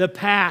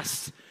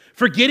past.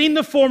 Forgetting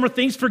the former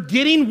things,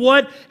 forgetting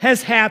what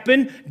has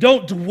happened.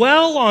 Don't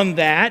dwell on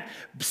that.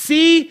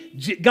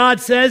 See, God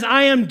says,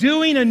 I am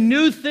doing a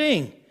new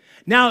thing.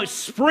 Now it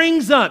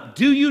springs up.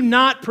 Do you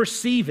not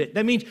perceive it?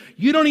 That means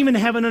you don't even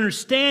have an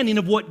understanding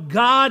of what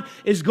God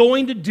is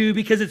going to do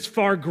because it's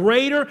far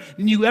greater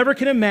than you ever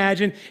can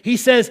imagine. He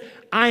says,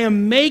 I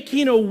am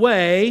making a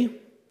way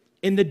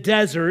in the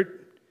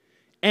desert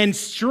and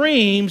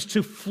streams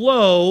to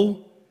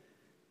flow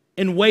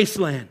in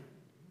wasteland.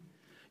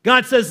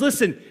 God says,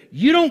 listen,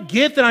 you don't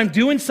get that I'm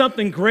doing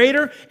something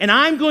greater, and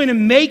I'm going to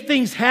make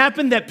things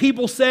happen that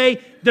people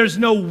say there's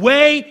no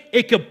way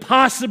it could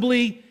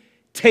possibly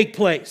take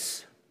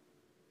place.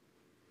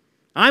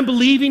 I'm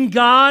believing,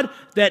 God,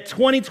 that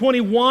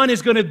 2021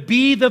 is going to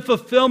be the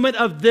fulfillment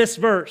of this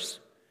verse.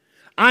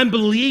 I'm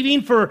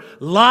believing for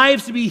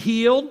lives to be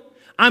healed.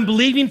 I'm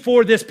believing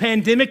for this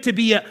pandemic to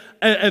be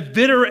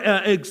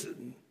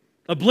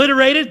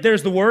obliterated.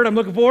 There's the word I'm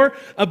looking for.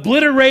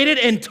 Obliterated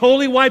and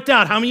totally wiped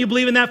out. How many of you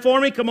believe in that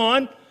for me? Come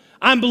on.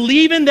 I'm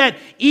believing that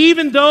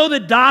even though the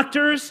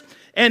doctors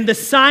and the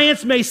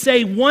science may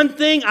say one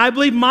thing, I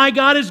believe my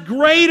God is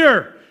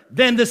greater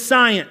than the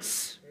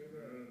science.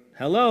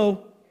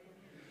 Hello?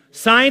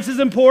 Science is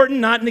important,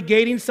 not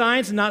negating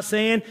science, and not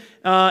saying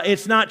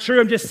it's not true.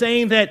 I'm just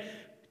saying that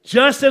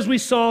just as we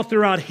saw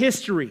throughout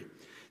history,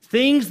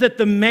 things that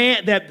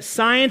that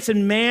science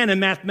and man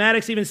and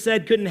mathematics even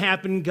said couldn't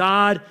happen,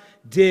 God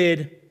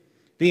did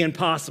the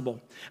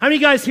impossible. How many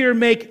of you guys here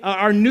make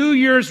our New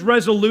Year's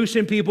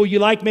resolution people? You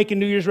like making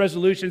New Year's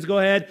resolutions? Go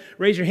ahead,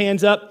 raise your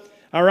hands up.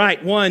 All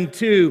right, 1,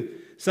 2.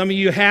 Some of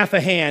you half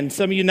a hand.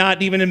 Some of you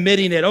not even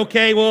admitting it.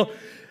 Okay, well,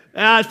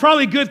 it's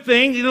probably a good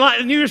thing.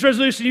 New Year's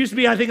resolution used to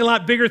be, I think, a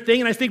lot bigger thing.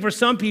 And I think for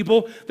some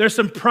people, there's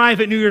some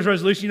private New Year's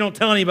resolution you don't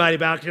tell anybody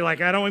about because you're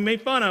like, I don't want to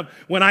make fun of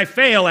when I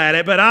fail at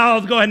it, but I'll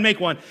go ahead and make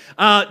one.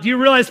 Do you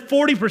realize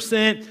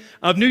 40%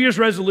 of New Year's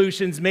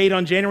resolutions made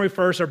on January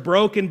 1st are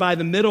broken by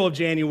the middle of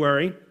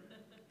January?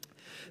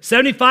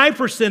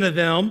 75% of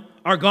them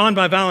are gone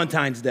by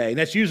Valentine's Day. And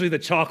that's usually the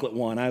chocolate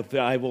one.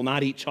 I will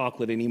not eat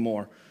chocolate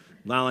anymore.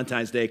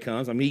 Valentine's Day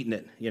comes, I'm eating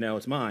it. You know,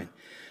 it's mine.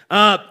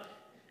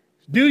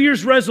 New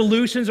Year's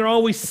resolutions are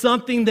always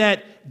something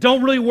that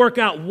don't really work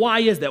out. Why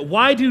is that?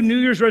 Why do New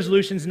Year's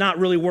resolutions not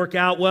really work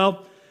out?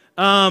 Well,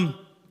 I'm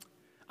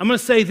going to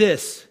say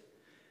this.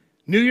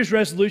 New Year's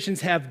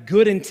resolutions have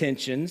good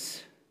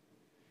intentions,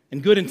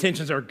 and good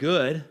intentions are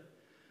good,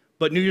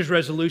 but New Year's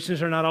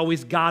resolutions are not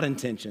always God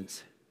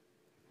intentions.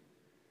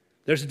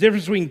 There's a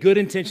difference between good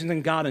intentions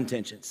and God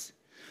intentions.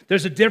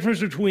 There's a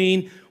difference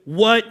between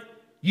what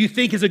you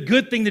think is a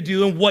good thing to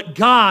do and what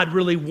God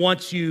really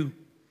wants you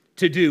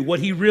to do,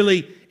 what He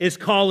really is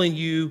calling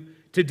you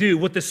to do,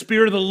 what the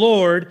Spirit of the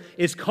Lord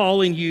is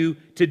calling you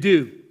to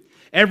do.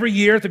 Every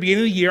year, at the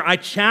beginning of the year, I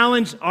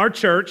challenge our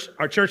church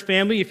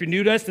family. If you're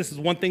new to us, this is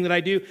one thing that I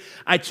do.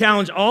 I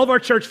challenge all of our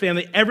church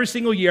family every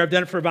single year. I've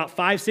done it for about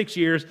 5-6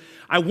 years.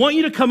 I want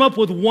you to come up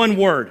with one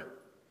word.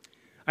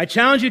 I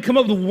challenge you to come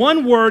up with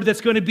one word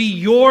that's going to be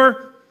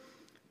your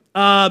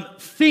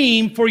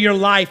theme for your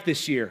life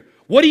this year.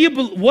 What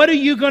are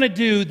you going to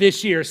do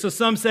this year? So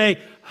some say,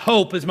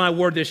 hope is my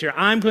word this year.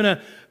 I'm going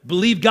to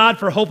believe God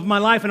for hope in my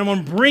life, and I'm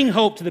going to bring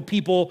hope to the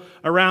people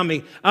around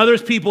me.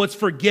 Others people, it's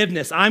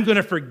forgiveness. I'm going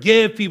to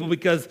forgive people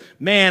because,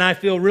 man, I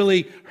feel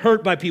really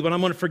hurt by people, and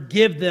I'm going to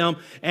forgive them,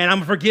 and I'm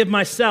going to forgive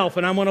myself,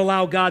 and I'm going to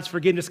allow God's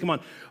forgiveness to come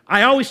on.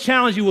 I always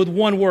challenge you with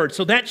one word.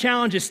 So that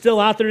challenge is still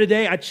out there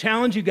today. I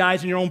challenge you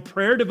guys in your own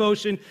prayer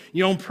devotion,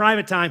 your own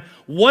private time.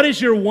 What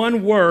is your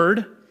one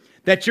word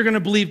that you're going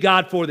to believe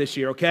God for this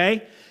year,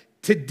 okay?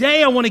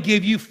 Today, I want to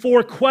give you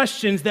 4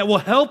 questions that will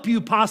help you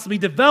possibly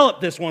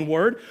develop this one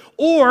word,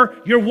 or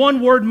your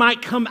one word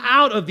might come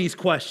out of these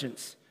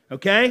questions,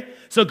 okay?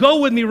 So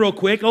go with me real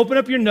quick. Open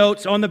up your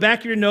notes. On the back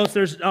of your notes,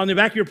 on the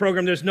back of your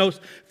program, there's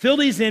notes. Fill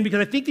these in because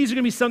I think these are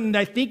going to be something that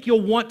I think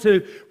you'll want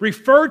to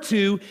refer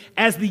to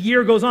as the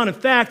year goes on. In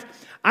fact,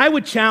 I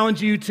would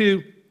challenge you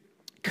to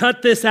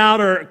cut this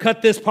out or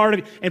cut this part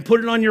of it and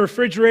put it on your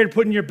refrigerator,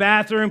 put it in your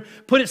bathroom,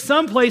 put it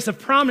someplace of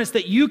prominence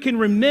that you can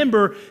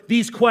remember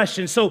these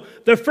questions. So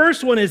the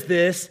first one is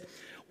this: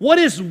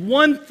 what's the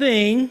one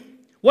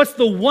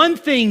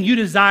thing you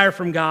desire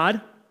from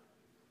God?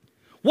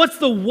 What's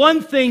the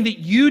one thing that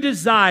you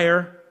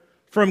desire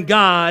from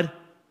God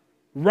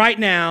right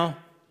now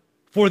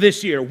for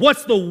this year?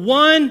 What's the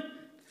one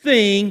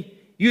thing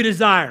you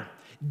desire?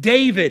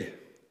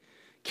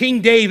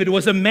 King David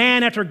was a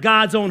man after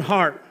God's own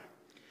heart.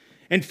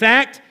 In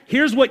fact,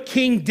 here's what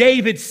King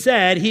David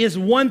said. His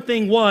one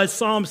thing was,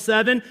 Psalm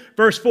 7,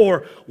 verse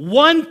 4,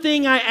 "One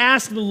thing I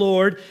ask the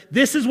Lord,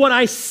 this is what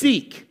I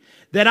seek,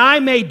 that I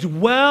may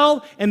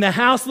dwell in the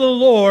house of the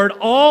Lord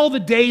all the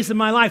days of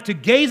my life, to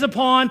gaze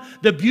upon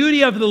the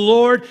beauty of the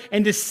Lord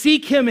and to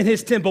seek him in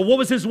his temple." What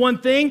was his one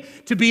thing?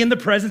 To be in the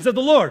presence of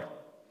the Lord.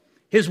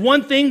 His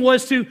one thing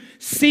was to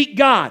seek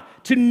God,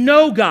 to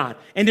know God,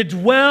 and to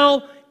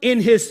dwell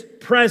in his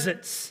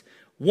presence.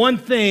 One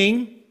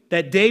thing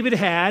that David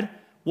had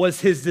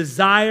was his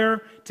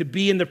desire to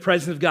be in the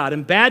presence of God.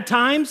 In bad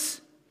times,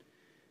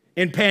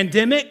 in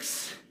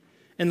pandemics,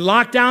 in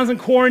lockdowns and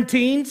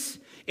quarantines,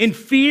 in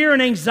fear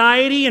and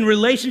anxiety and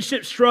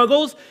relationship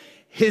struggles,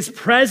 his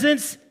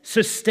presence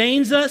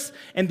sustains us.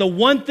 And the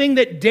one thing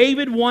that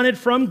David wanted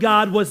from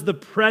God was the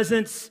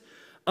presence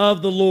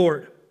of the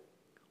Lord.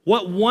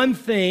 What one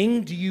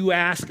thing do you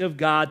ask of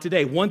God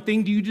today? One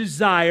thing do you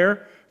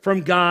desire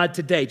from God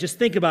today? Just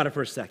think about it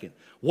for a second.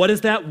 What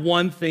is that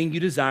one thing you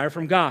desire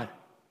from God?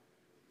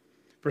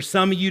 For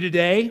some of you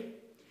today,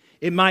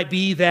 it might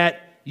be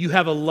that you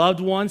have a loved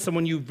one,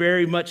 someone you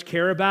very much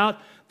care about.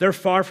 They're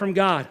far from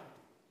God.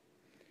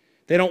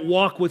 They don't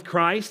walk with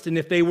Christ, and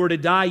if they were to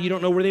die, you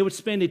don't know where they would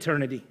spend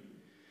eternity.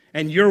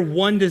 And your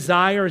one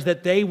desire is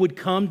that they would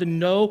come to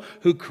know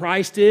who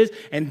Christ is,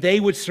 and they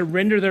would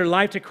surrender their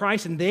life to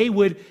Christ, and they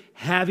would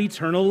have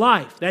eternal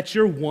life. That's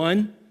your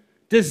one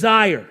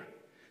desire.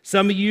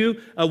 Some of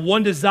you,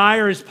 one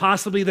desire is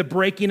possibly the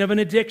breaking of an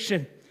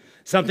addiction.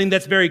 Something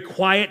that's very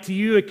quiet to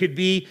you. It could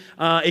be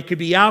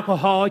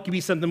alcohol. It could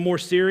be something more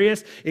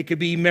serious. It could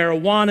be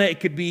marijuana. It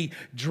could be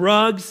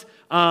drugs.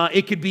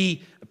 It could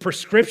be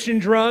prescription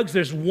drugs.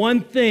 There's one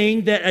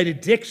thing, that an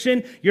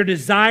addiction, your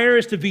desire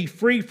is to be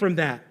free from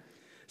that.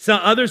 So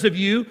others of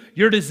you,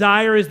 your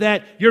desire is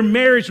that your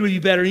marriage would be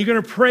better, and you're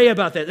going to pray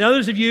about that. And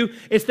others of you,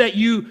 it's that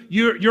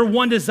your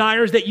one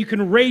desire is that you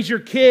can raise your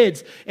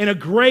kids in a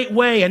great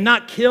way and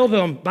not kill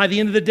them by the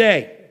end of the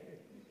day.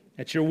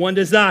 That's your one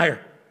desire.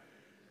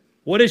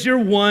 What is your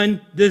one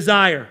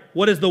desire?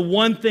 What is the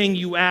one thing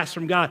you ask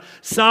from God?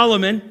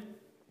 Solomon,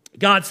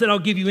 God said, "I'll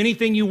give you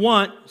anything you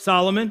want."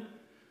 Solomon,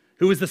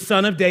 who was the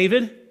son of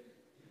David,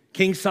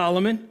 King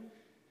Solomon.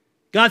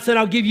 God said,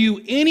 "I'll give you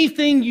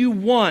anything you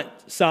want,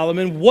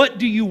 Solomon. What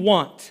do you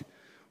want?"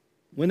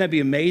 Wouldn't that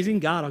be amazing?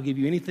 God, I'll give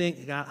you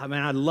anything. God, I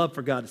mean, I'd love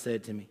for God to say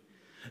it to me.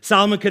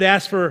 Solomon could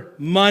ask for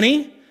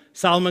money.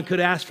 Solomon could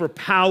ask for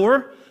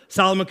power.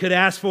 Solomon could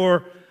ask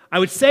for, I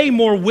would say,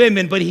 more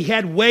women, but he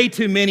had way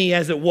too many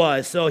as it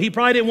was. So he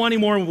probably didn't want any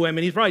more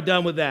women. He's probably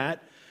done with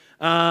that.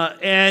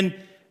 And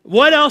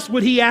what else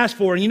would he ask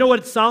for? And you know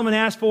what Solomon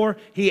asked for?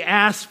 He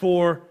asked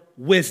for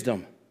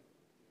wisdom.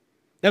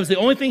 That was the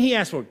only thing he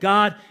asked for.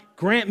 God,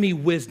 grant me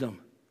wisdom.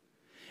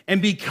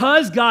 And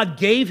because God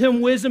gave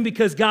him wisdom,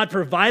 because God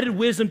provided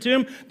wisdom to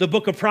him, the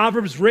book of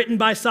Proverbs written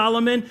by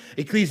Solomon,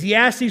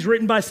 Ecclesiastes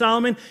written by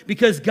Solomon,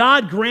 because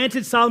God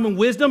granted Solomon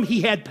wisdom,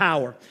 he had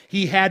power,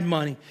 he had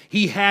money,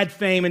 he had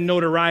fame and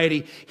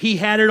notoriety. He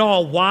had it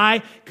all.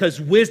 Why?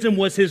 Because wisdom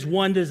was his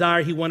one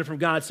desire he wanted from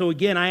God. So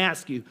again, I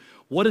ask you,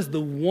 what is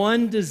the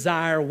one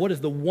desire, what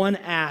is the one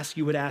ask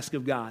you would ask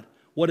of God?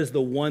 What is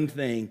the one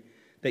thing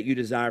that you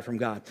desire from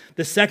God?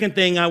 The second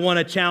thing I want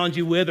to challenge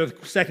you with, or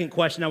the second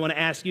question I want to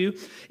ask you,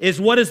 is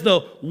what is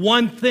the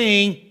one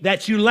thing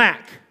that you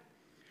lack?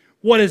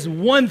 What is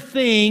one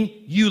thing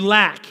you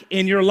lack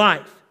in your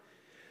life?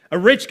 A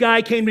rich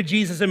guy came to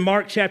Jesus in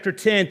Mark chapter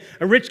 10.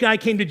 A rich guy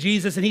came to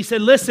Jesus and he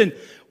said, "Listen,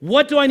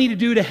 what do I need to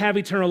do to have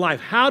eternal life?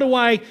 How do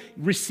I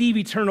receive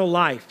eternal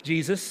life,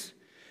 Jesus?"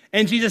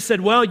 And Jesus said,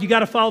 "Well, you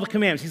got to follow the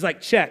commandments." He's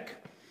like, "Check."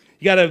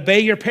 You got to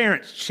obey your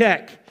parents.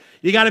 Check.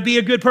 You got to be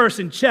a good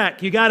person.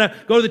 Check. You got to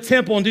go to the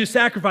temple and do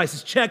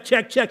sacrifices. Check,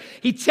 check, check.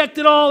 He checked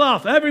it all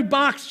off. Every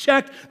box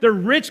checked. The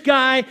rich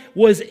guy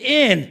was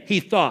in, he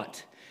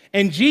thought.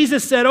 And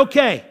Jesus said,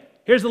 "Okay,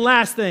 here's the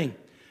last thing.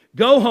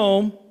 Go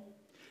home,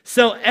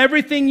 sell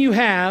everything you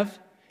have,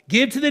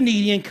 give to the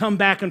needy, and come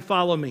back and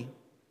follow me."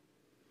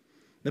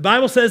 The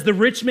Bible says the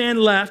rich man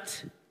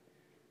left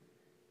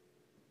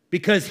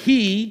because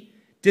he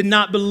did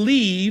not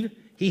believe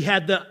he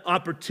had the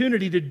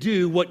opportunity to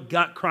do what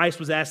Christ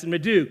was asking him to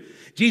do.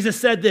 Jesus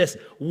said this,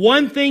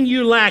 "One thing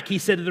you lack," he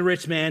said to the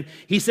rich man.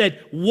 He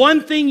said,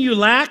 "One thing you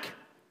lack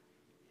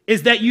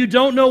is that you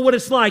don't know what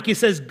it's like." He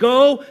says,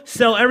 "Go,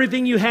 sell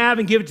everything you have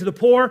and give it to the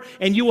poor,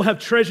 and you will have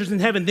treasures in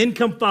heaven. Then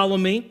come follow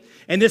me."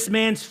 And this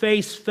man's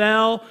face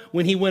fell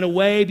when he went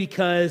away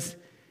because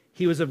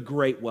he was of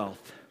great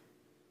wealth.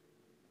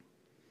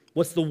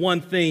 What's the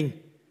one thing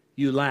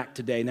you lack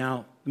today?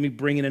 Now, Let me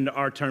bring it into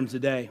our terms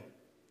today.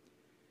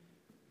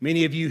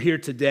 Many of you here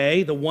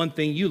today, the one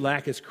thing you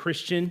lack is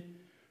Christian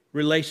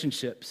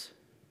relationships.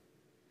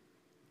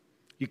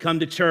 You come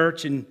to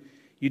church and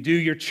you do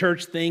your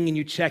church thing and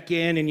you check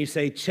in and you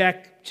say,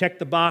 check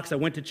the box. I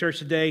went to church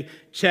today.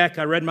 Check.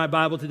 I read my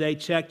Bible today.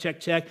 Check.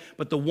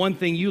 But the one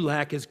thing you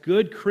lack is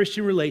good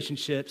Christian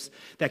relationships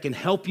that can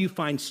help you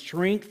find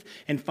strength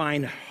and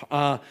find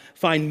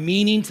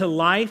meaning to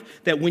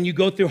life. That when you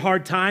go through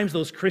hard times,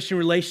 those Christian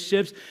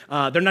relationships,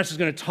 they're not just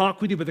going to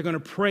talk with you, but they're going to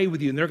pray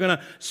with you. And they're going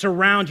to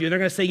surround you. And they're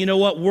going to say, you know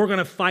what? We're going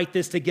to fight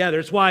this together.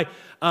 It's why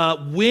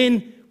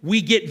when we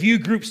get View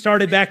Groups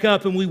started back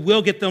up, and we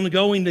will get them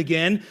going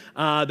again.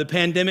 The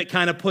pandemic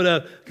kind of put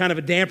a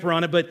damper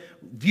on it, but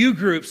View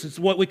Groups, it's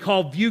what we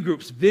call View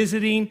Groups,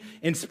 visiting,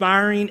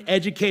 inspiring,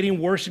 educating,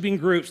 worshiping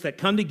groups that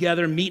come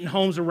together, meet in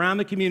homes around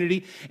the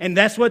community, and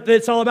that's what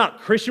it's all about,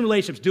 Christian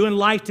relationships, doing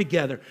life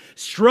together,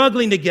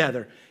 struggling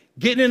together.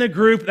 Getting in a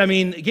group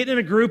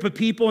of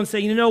people and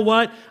saying, you know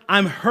what,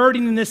 I'm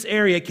hurting in this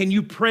area. Can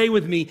you pray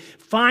with me?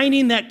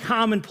 Finding that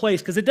common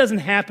place, because it doesn't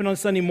happen on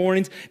Sunday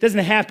mornings. It doesn't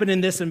happen in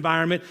this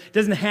environment. It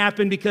doesn't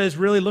happen because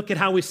really look at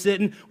how we're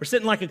sitting. We're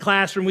sitting like a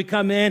classroom. We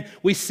come in,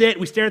 we sit,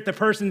 we stare at the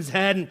person's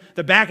head and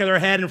the back of their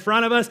head in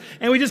front of us,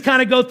 and we just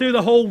kind of go through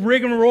the whole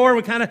rigmarole.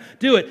 We kind of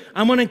do it.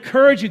 I'm going to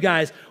encourage you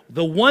guys.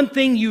 The one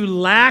thing you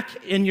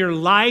lack in your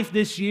life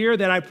this year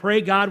that I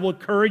pray God will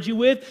encourage you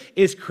with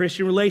is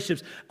Christian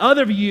relationships.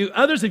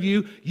 Others of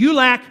you, you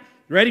lack,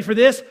 ready for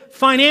this,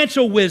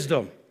 financial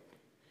wisdom.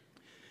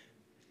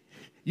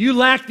 You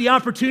lack the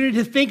opportunity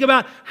to think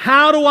about,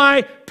 how do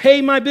I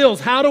pay my bills?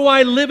 How do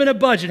I live in a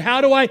budget? How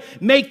do I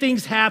make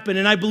things happen?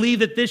 And I believe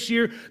that this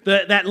year,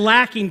 that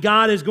lacking,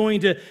 God is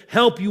going to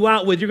help you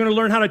out with. You're going to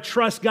learn how to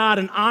trust God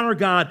and honor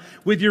God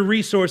with your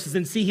resources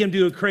and see Him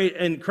do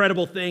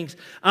incredible things.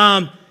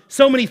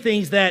 So many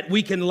things that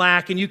we can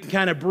lack, and you can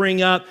kind of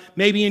bring up,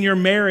 maybe in your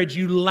marriage,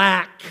 you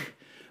lack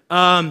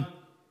the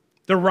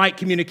right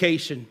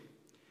communication.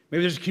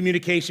 Maybe there's a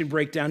communication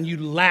breakdown. You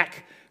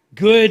lack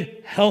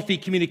good, healthy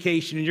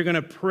communication, and you're going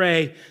to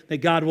pray that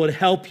God would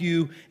help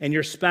you and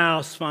your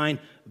spouse find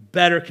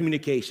better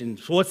communication.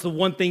 So what's the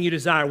one thing you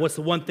desire? What's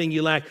the one thing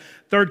you lack?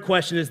 Third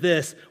question is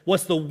this: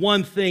 what's the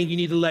one thing you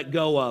need to let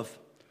go of?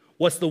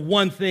 What's the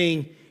one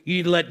thing you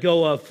need to let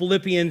go of?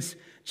 Philippians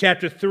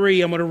chapter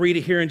 3, I'm going to read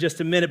it here in just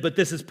a minute, but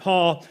this is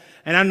Paul,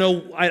 and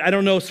I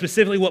don't know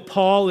specifically what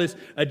Paul is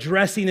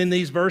addressing in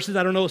these verses.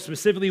 I don't know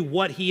specifically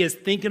what he is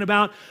thinking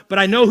about, but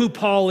I know who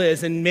Paul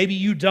is, and maybe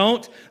you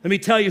don't. Let me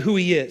tell you who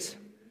he is.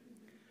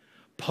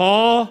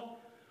 Paul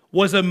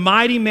was a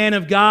mighty man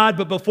of God,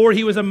 but before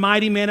he was a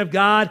mighty man of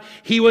God,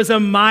 he was a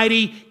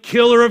mighty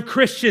killer of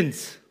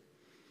Christians.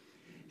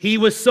 He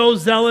was so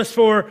zealous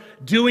for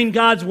doing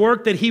God's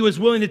work that he was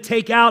willing to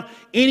take out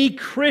any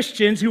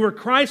Christians who were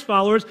Christ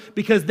followers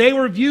because they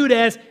were viewed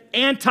as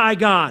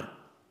anti-God.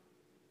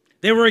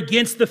 They were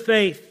against the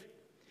faith.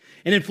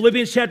 And in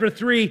Philippians chapter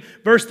 3,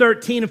 verse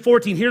 13 and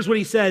 14, here's what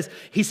he says.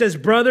 He says,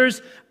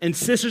 brothers and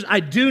sisters,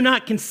 I do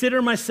not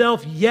consider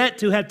myself yet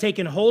to have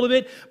taken hold of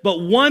it,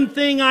 but one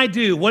thing I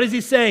do. What does he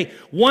say?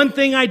 One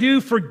thing I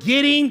do,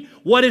 forgetting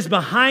what is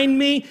behind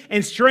me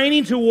and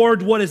straining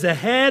toward what is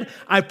ahead,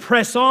 I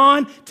press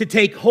on to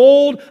take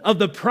hold of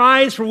the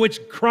prize for which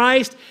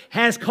Christ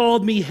has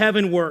called me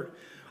heavenward.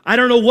 I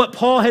don't know what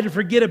Paul had to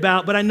forget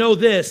about, but I know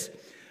this.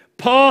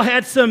 Paul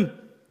had some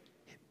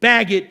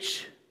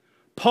baggage.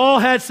 Paul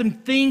had some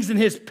things in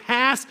his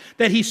past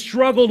that he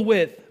struggled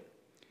with.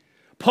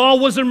 Paul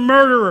was a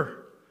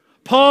murderer.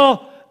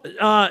 Paul,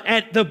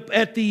 at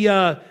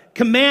the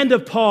command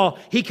of Paul,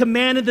 he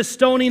commanded the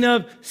stoning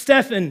of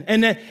Stephen,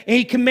 and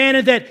he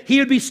commanded that he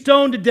would be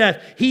stoned to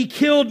death. He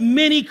killed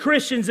many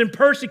Christians and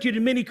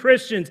persecuted many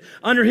Christians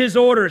under his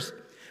orders.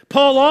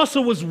 Paul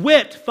also was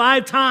whipped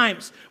 5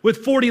 times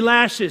with 40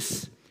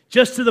 lashes,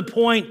 just to the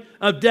point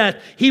of death.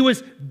 He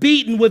was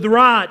beaten with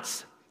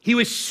rods. He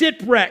was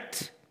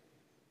shipwrecked.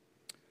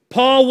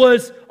 Paul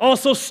was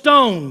also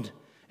stoned,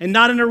 and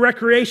not in a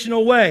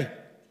recreational way.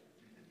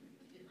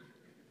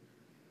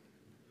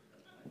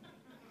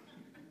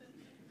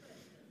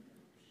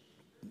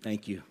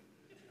 Thank you.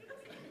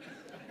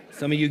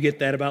 Some of you get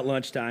that about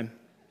lunchtime.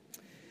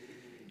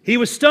 He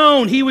was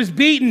stoned, he was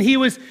beaten, he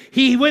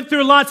went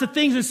through lots of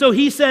things, and so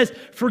he says,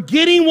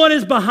 forgetting what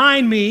is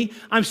behind me,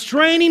 I'm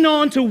straining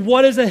on to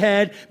what is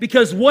ahead,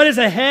 because what is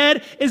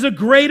ahead is a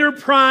greater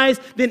prize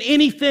than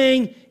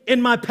anything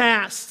in my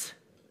past.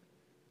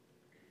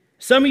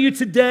 Some of you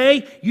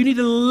today, you need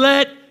to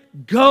let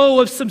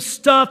go of some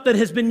stuff that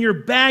has been your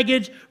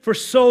baggage for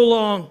so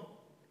long.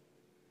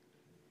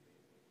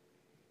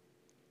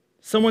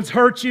 Someone's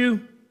hurt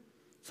you,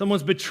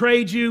 someone's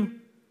betrayed you,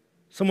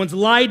 someone's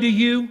lied to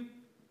you,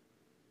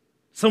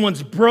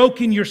 someone's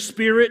broken your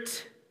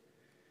spirit.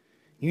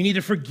 You need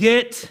to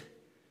forget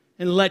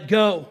and let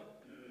go.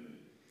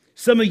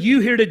 Some of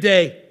you here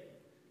today,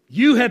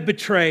 you have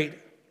betrayed,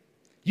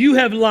 you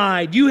have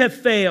lied, you have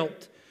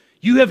failed,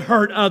 you have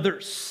hurt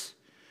others.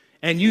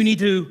 And you need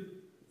to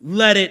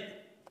let it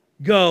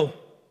go.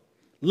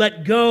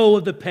 Let go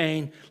of the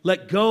pain,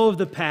 let go of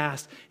the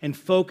past, and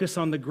focus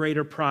on the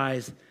greater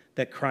prize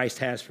that Christ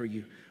has for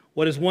you.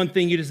 What is one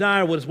thing you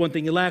desire? What is one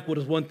thing you lack? What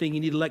is one thing you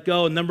need to let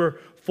go? And number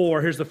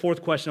 4, here's the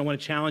 4th question I want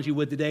to challenge you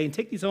with today. And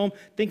take these home,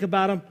 think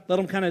about them, let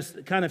them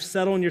kind of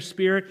settle in your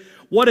spirit.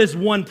 What is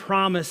one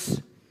promise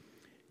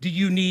do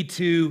you need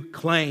to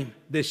claim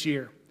this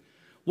year?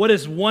 What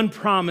is one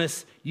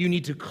promise you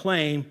need to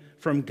claim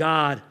from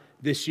God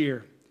this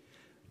year?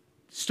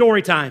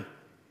 Story time.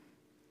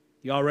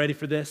 You all ready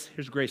for this?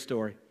 Here's a great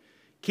story.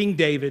 King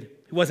David,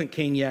 he wasn't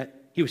king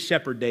yet. He was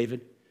Shepherd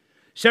David.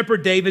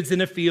 Shepherd David's in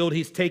a field.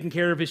 He's taking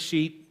care of his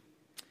sheep.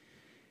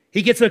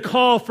 He gets a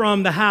call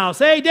from the house.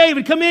 Hey,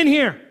 David, come in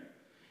here.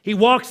 He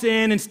walks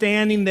in, and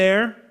standing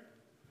there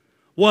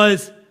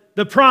was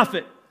the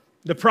prophet.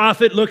 The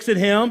prophet looks at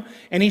him,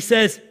 and he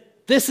says,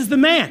 this is the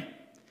man.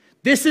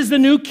 This is the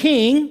new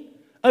king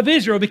of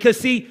Israel. Because,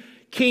 see,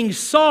 King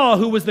Saul,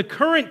 who was the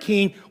current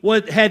king,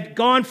 had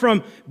gone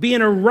from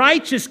being a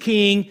righteous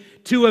king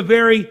to a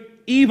very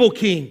evil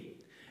king.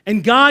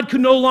 And God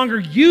could no longer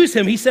use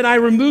him. He said, I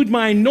removed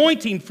my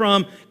anointing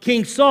from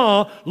King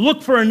Saul.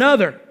 Look for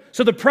another.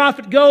 So the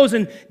prophet goes,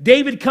 and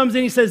David comes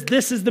in. He says,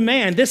 this is the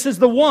man. This is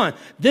the one.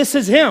 This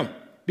is him.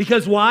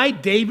 Because why?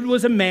 David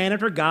was a man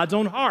after God's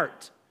own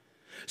heart.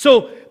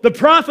 So the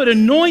prophet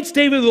anoints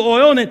David with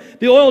oil, and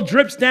the oil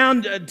drips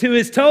down to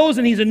his toes,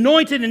 and he's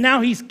anointed, and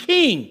now he's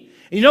king.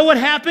 And you know what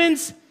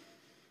happens?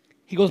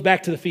 He goes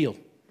back to the field.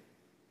 Can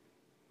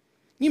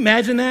you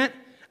imagine that?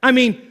 I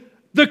mean,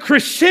 the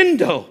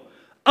crescendo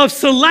of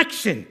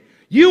selection.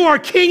 You are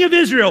king of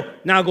Israel.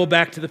 Now go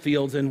back to the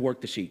fields and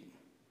work the sheep.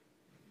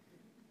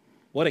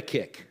 What a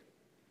kick.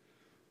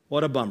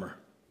 What a bummer.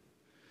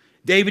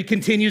 David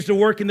continues to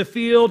work in the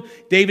field.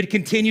 David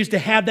continues to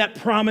have that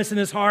promise in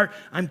his heart.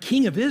 I'm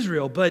king of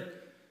Israel, but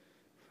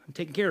I'm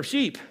taking care of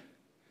sheep.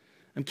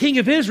 I'm king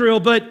of Israel,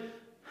 but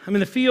I'm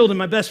in the field and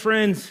my best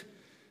friends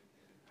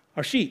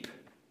are sheep.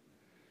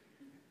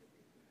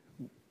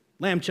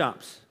 Lamb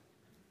chops.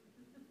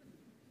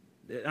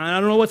 I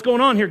don't know what's going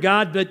on here,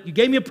 God, but you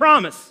gave me a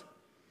promise.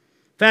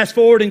 Fast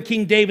forward in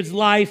King David's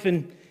life,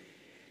 and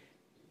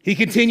he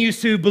continues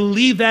to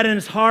believe that in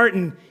his heart,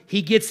 and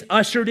he gets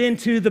ushered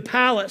into the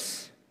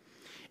palace,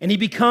 and he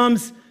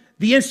becomes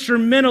the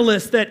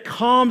instrumentalist that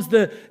calms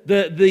the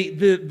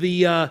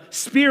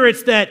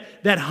spirits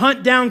that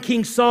hunt down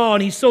King Saul,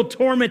 and he's so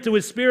tormented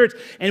with spirits.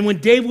 And when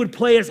David would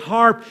play his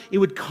harp, it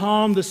would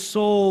calm the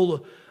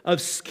soul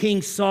of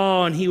King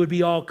Saul, and he would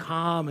be all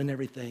calm and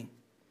everything.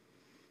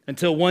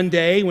 Until one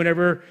day,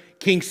 whenever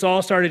King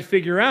Saul started to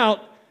figure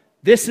out,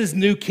 this is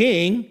new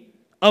king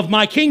of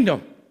my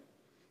kingdom.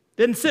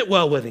 Didn't sit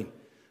well with him.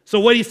 So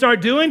what did he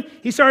start doing?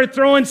 He started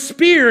throwing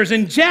spears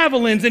and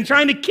javelins and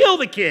trying to kill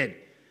the kid.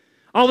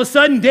 All of a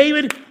sudden,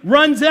 David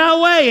runs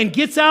away and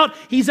gets out.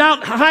 He's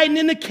out hiding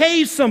in the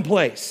cave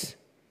someplace.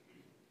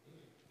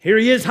 Here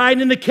he is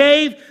hiding in the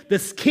cave.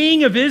 This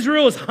king of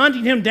Israel is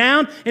hunting him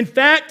down. In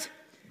fact,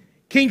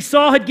 King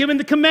Saul had given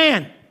the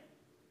command.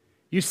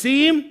 You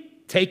see him?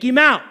 Take him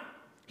out.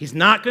 He's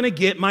not going to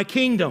get my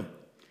kingdom.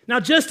 Now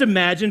just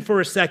imagine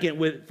for a second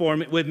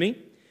with me.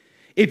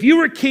 If you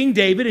were King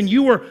David and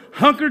you were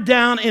hunkered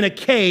down in a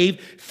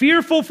cave,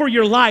 fearful for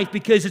your life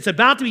because it's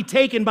about to be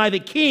taken by the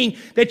king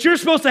that you're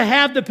supposed to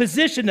have the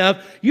position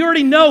of, you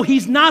already know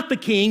he's not the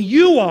king,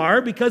 you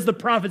are because the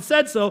prophet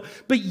said so,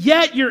 but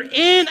yet you're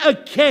in a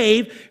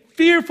cave,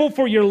 fearful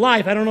for your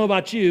life. I don't know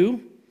about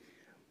you,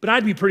 but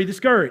I'd be pretty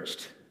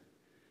discouraged.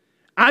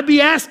 I'd be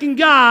asking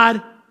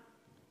God,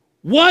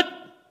 what's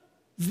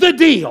the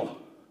deal?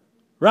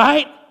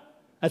 Right?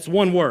 That's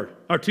one word,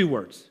 or two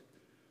words.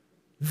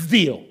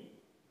 Deal.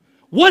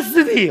 What's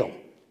the deal?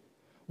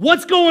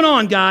 What's going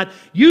on, God?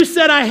 You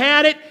said I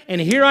had it,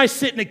 and here I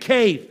sit in a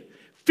cave,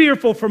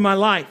 fearful for my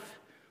life.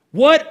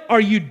 What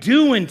are you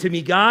doing to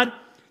me, God?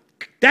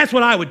 That's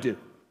what I would do.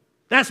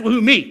 That's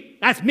me.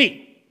 That's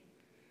me.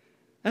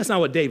 That's not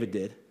what David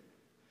did.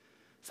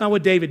 That's not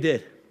what David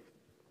did.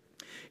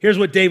 Here's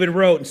what David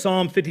wrote in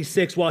Psalm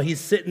 56 while he's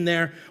sitting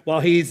there,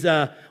 while he's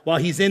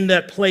in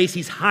that place,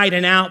 he's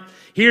hiding out.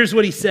 Here's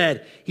what he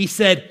said. He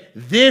said,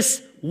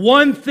 this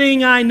one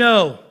thing I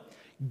know,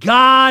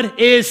 God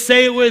is,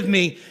 say it with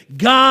me,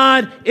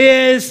 God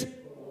is,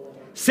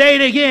 say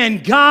it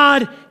again,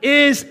 God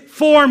is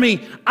for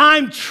me.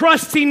 I'm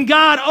trusting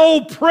God.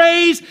 Oh,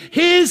 praise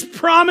his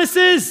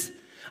promises.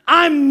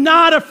 I'm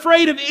not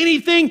afraid of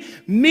anything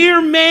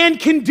mere man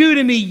can do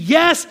to me.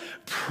 Yes,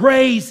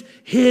 praise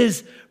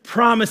his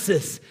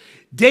promises.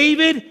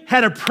 David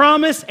had a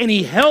promise and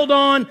he held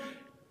on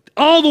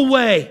all the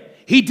way.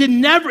 He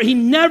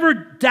never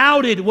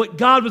doubted what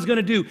God was going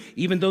to do,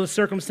 even though the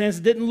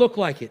circumstances didn't look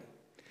like it.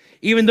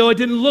 Even though it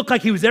didn't look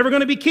like he was ever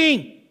going to be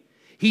king.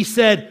 He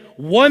said,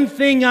 one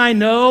thing I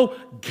know,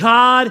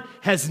 God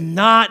has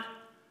not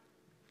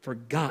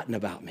forgotten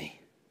about me.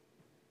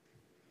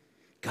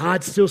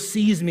 God still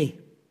sees me.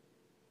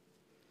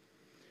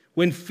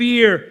 When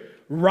fear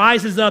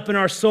rises up in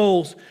our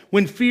souls,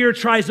 when fear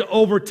tries to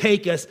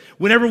overtake us,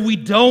 whenever we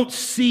don't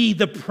see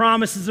the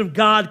promises of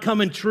God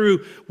coming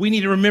true, we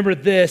need to remember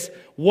this.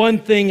 One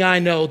thing I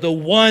know, the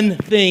one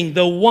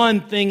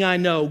thing I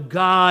know,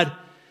 God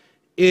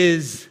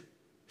is,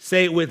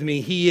 say it with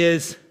me, He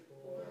is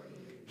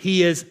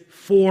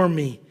for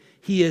me.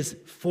 He is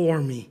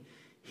for me.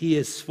 He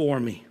is for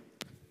me.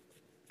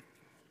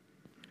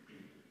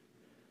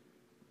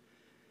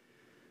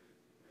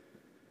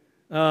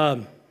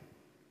 Um,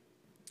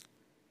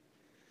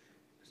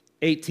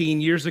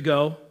 18 years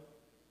ago,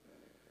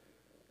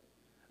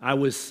 I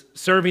was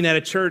serving at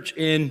a church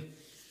in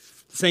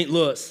St.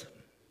 Louis,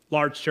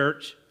 large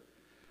church.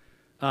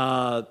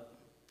 God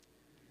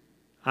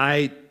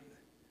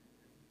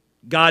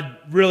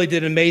really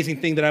did an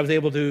amazing thing that I was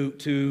able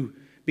to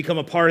become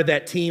a part of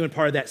that team and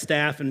part of that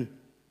staff. And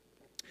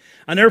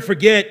I'll never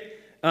forget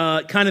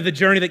kind of the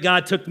journey that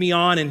God took me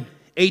on. And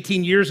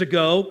 18 years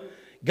ago,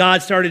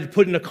 God started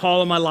putting a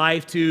call in my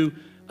life to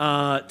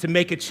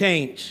make a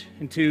change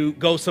and to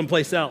go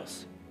someplace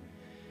else.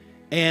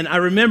 And I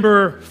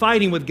remember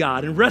fighting with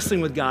God and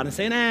wrestling with God and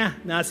saying, no,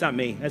 that's not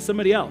me. That's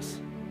somebody else.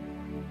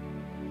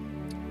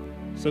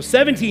 So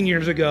 17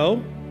 years ago,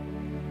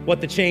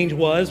 what the change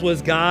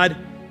was God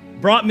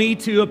brought me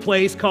to a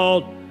place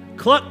called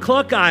Cluck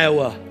Cluck,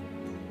 Iowa.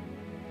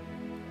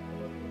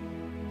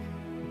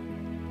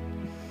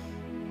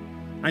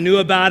 I knew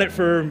about it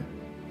for,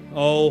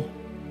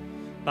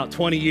 about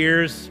 20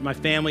 years. My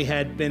family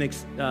had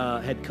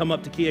come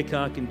up to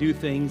Keokuk and do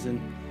things, and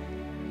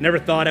I never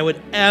thought I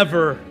would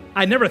ever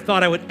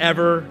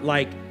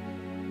like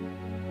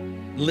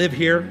live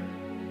here.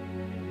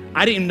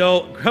 I didn't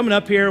know, coming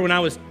up here when I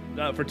was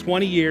for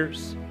 20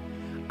 years,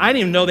 I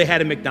didn't even know they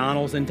had a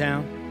McDonald's in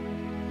town.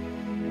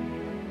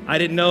 I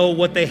didn't know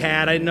what they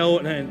had. I didn't know,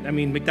 I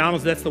mean,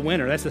 McDonald's, that's the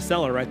winner. That's the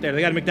seller right there.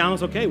 They got a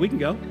McDonald's, okay, we can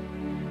go.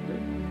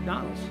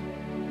 McDonald's.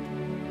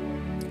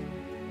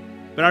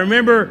 But I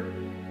remember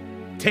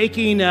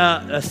taking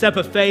a step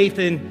of faith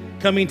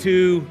and coming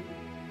to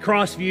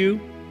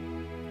Crossview.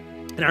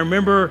 And I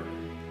remember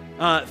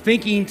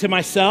thinking to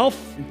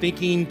myself and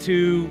thinking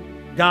to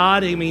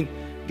God. I mean,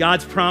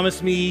 God's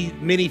promised me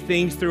many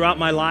things throughout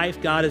my life.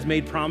 God has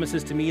made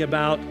promises to me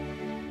about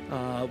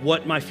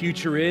what my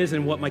future is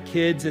and what my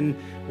kids and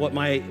what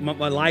my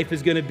life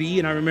is going to be.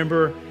 And I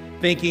remember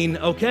thinking,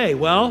 okay,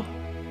 well,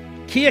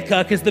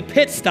 Keokuk is the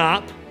pit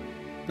stop.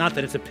 Not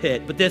that it's a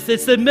pit, but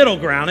it's the middle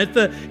ground.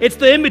 It's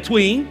the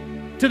in-between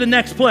to the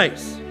next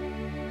place.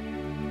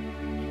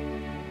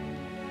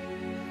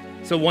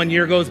 So 1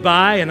 year goes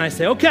by and I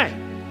say, okay,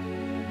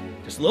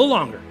 just a little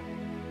longer.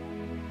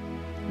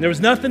 And there was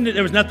nothing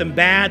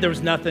bad. There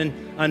was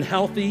nothing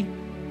unhealthy.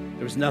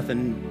 There was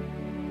nothing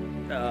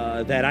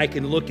that I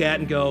can look at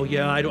and go,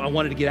 yeah, I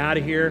wanted to get out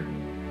of here.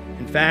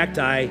 In fact,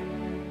 I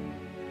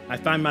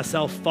find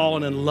myself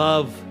falling in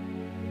love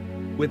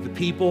with the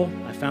people.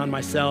 I found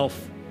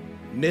myself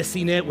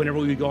missing it whenever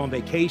we would go on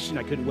vacation.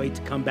 I couldn't wait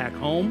to come back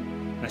home.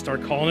 And I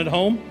started calling it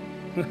home.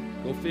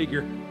 Go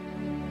figure.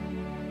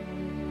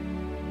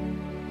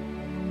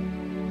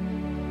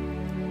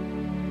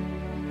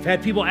 I've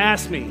had people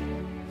ask me,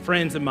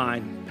 friends of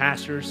mine,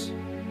 pastors,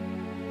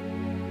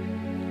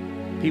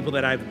 people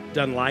that I've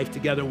done life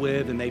together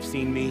with, and they've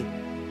seen me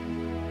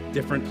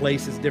different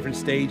places, different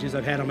stages.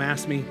 I've had them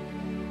ask me,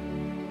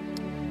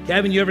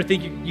 Kevin, you ever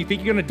think you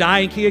think you're going to die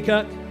in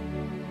Keokuk?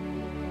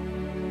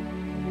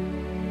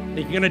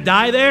 Think you're going to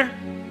die there?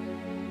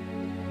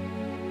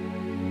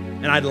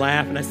 And I'd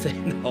laugh and I'd say,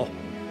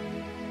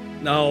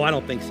 no, I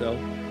don't think so.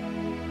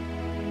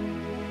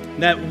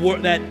 And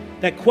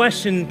that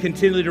question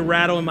continued to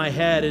rattle in my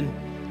head, and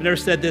I never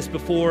said this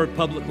before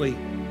publicly.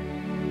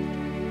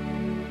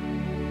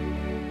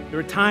 There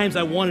were times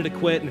I wanted to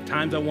quit, and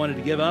times I wanted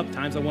to give up,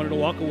 times I wanted to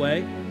walk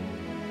away.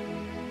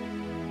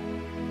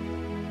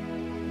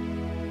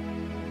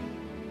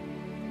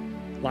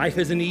 Life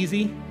isn't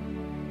easy.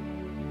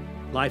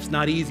 Life's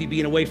not easy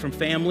being away from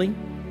family,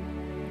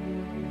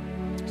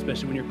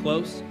 especially when you're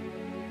close.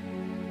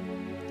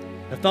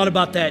 I thought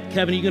about that.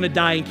 Kevin, you're going to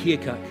die in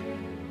Keokuk.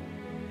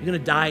 You're going to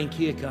die in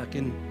Keokuk.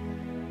 And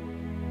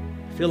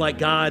I feel like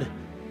God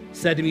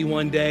said to me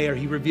one day, or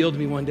He revealed to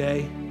me one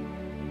day,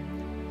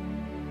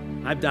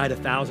 I've died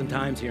 1,000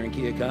 times here in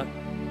Keokuk.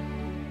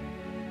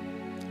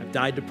 I've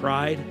died to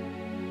pride,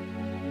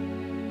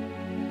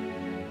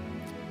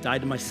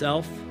 died to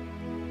myself,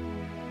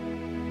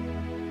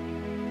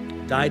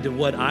 died to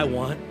what I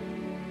want.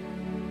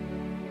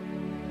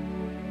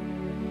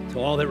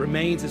 So all that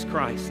remains is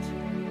Christ.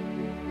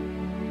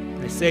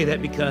 I say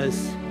that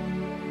because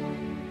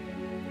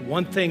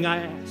one thing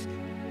I ask,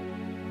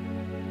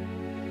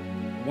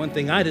 one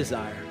thing I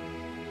desire,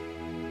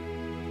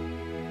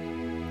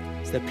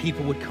 is that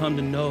people would come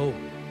to know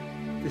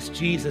this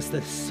Jesus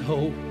that's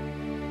so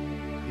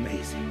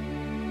amazing.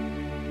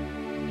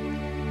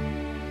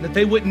 That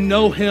they wouldn't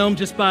know Him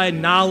just by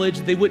knowledge,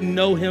 they wouldn't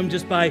know Him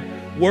just by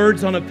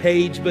words on a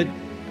page, but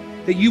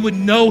that you would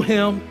know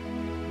Him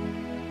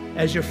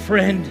as your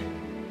friend,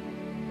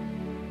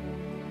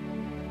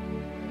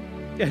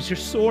 as your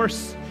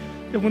source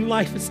that when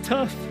life is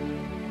tough,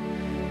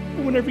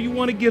 and whenever you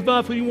want to give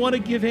up, when you want to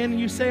give in and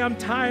you say, I'm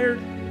tired,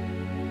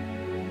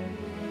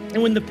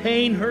 and when the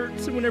pain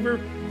hurts, and whenever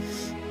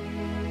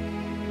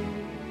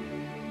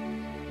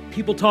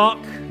people talk,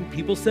 and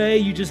people say,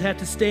 you just have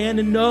to stand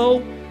and know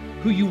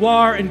who you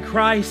are in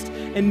Christ,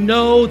 and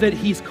know that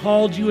He's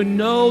called you, and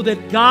know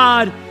that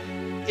God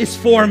is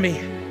for me.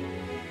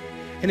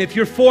 And if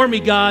you're for me,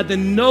 God,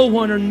 then no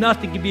one or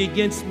nothing can be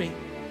against me.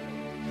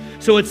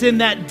 So it's in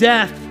that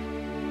death.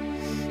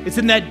 It's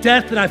in that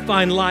death that I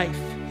find life.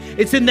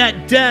 It's in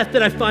that death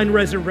that I find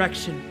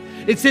resurrection.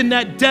 It's in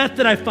that death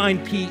that I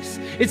find peace.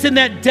 It's in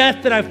that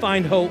death that I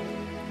find hope.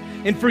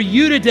 And for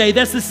you today,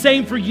 that's the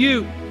same for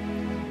you.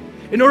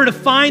 In order to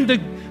find the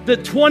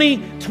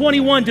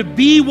 2021, to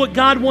be what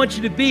God wants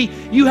you to be,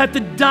 you have to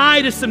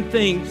die to some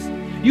things.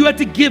 You have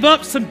to give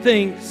up some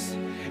things.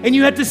 And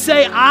you have to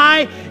say,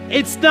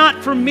 it's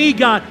not for me,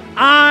 God.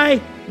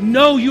 I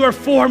know you are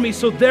for me,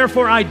 so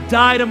therefore I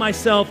die to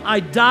myself. I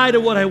die to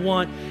what I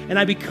want, and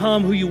I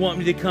become who you want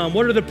me to become.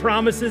 What are the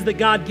promises that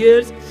God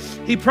gives?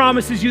 He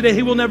promises you that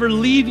He will never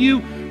leave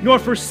you nor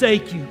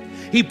forsake you.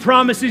 He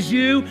promises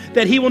you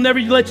that He will never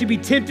let you be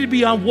tempted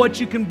beyond what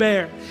you can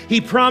bear. He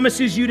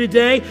promises you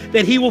today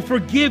that He will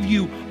forgive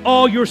you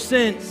all your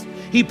sins.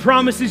 He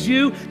promises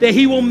you that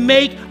He will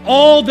make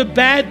all the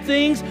bad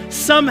things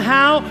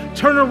somehow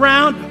turn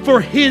around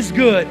for His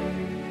good.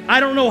 I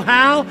don't know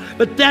how,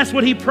 but that's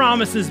what He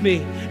promises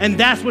me, and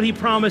that's what He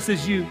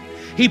promises you.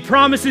 He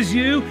promises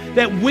you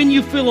that when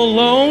you feel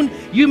alone,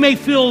 you may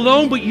feel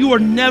alone, but you are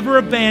never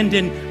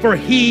abandoned, for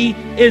He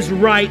is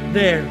right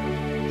there.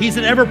 He's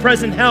an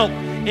ever-present help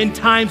in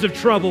times of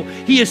trouble.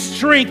 He is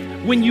strength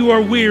when you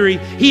are weary.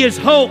 He is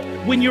hope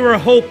when you are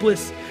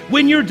hopeless.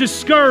 When you're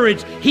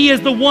discouraged, He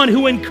is the one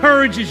who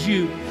encourages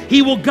you.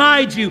 He will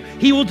guide you.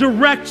 He will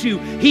direct you.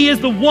 He is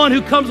the one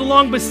who comes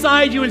along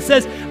beside you and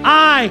says,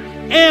 I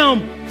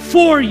am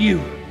for you.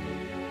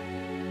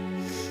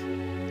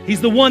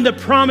 He's the one that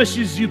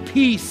promises you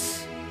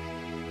peace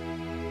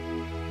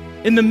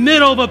in the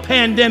middle of a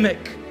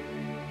pandemic.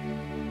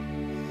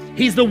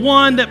 He's the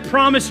one that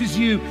promises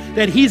you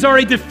that He's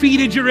already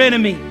defeated your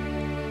enemy.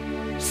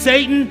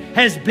 Satan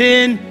has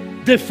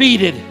been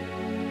defeated,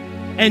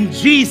 and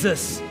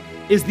Jesus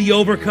is the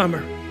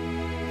overcomer.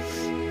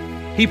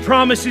 He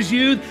promises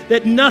you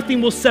that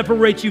nothing will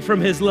separate you from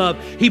His love.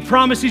 He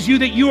promises you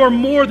that you are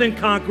more than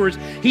conquerors.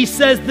 He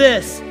says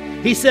this.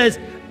 He says,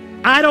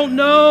 I don't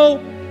know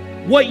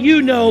what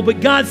you know, but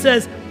God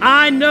says,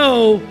 I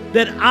know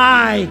that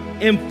I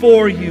am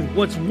for you.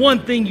 What's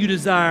one thing you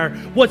desire?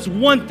 What's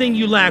one thing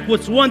you lack?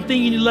 What's one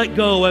thing you need to let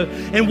go of?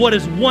 And what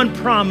is one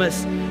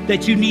promise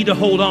that you need to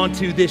hold on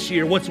to this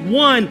year? What's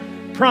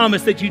one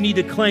promise that you need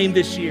to claim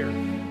this year?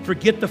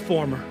 Forget the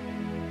former.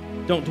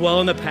 Don't dwell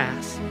in the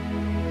past.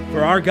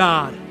 For our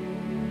God,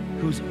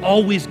 who's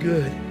always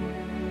good,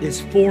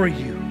 is for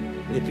you.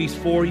 And if He's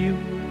for you,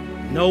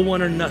 no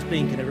one or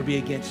nothing can ever be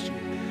against you.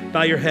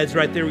 Bow your heads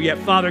right there where you're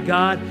at. Father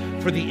God,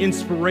 for the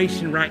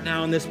inspiration right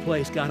now in this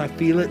place, God, I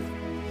feel it.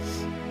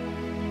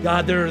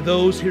 God, there are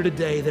those here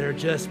today that are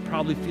just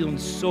probably feeling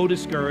so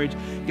discouraged.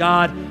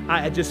 God,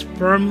 I just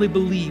firmly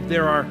believe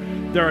there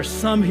are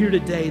some here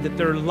today that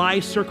their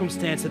life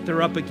circumstance that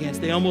they're up against,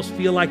 they almost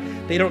feel like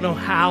they don't know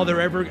how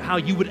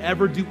you would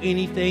ever do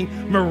anything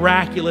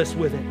miraculous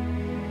with it.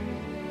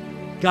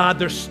 God,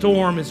 their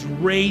storm is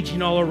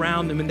raging all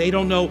around them and they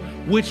don't know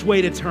which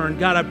way to turn.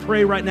 God, I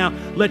pray right now,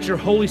 let your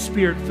Holy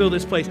Spirit fill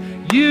this place.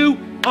 You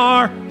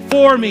are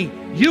for me.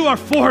 You are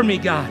for me,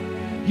 God.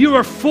 You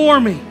are for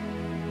me.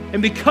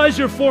 And because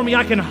you're for me,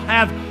 I can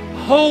have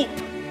hope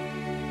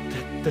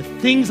that the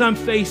things I'm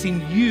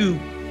facing, you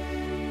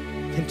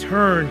can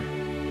turn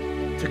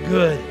to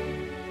good.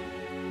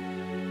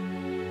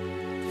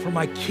 For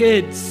my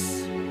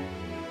kids,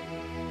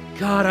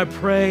 God, I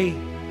pray,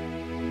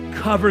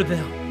 cover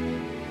them.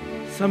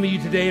 Some of you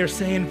today are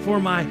saying, for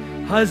my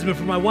husband,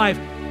 for my wife,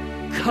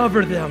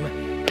 cover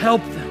them,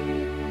 help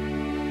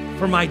them.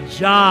 For my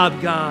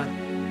job, God,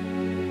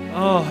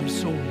 oh, I'm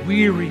so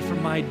weary for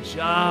my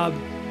job.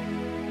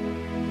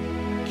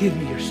 Give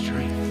me your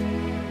strength.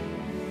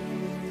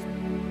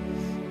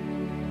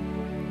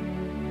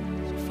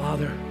 So,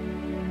 Father,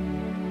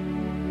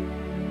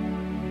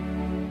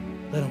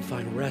 let them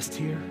find rest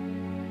here.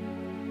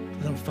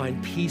 Let them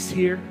find peace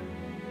here.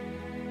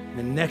 In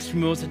the next few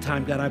moments of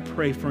time, God, I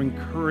pray for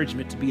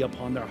encouragement to be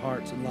upon their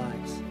hearts and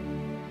lives.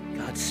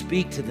 God,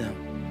 speak to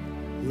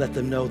them. Let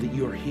them know that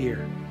you are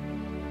here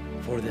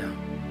for them.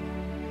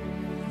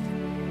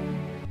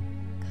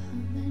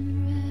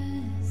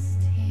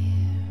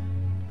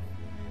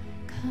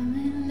 Come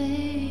and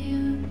lay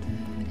your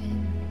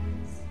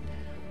burdens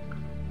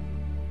down.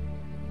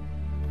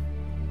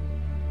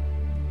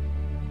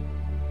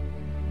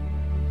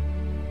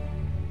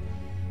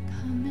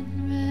 Come and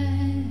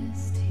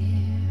rest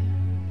here.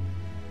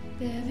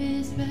 There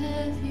is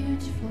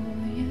refuge for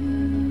you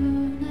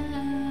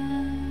now.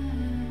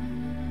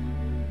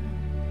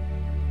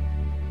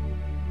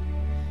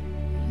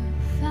 You'll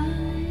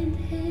find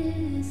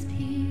His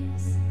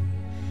peace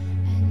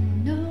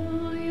and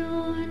know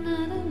you're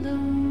not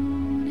alone.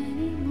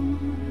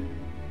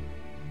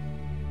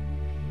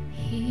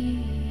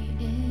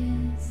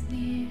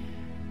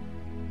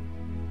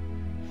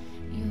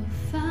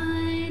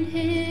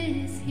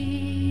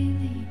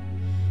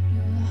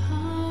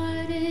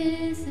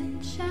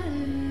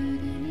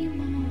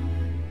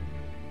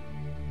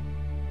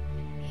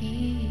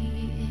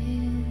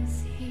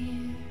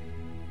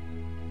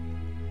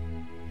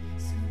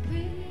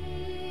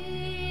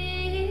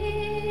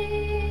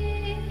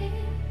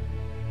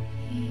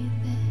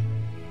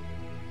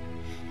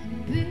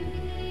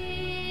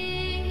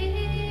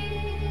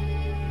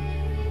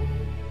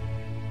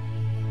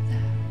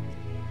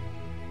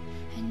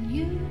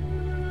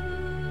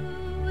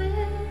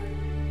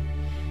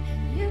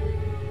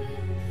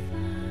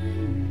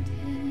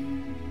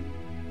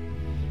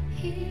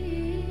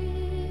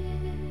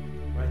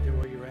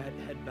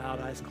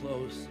 eyes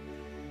closed,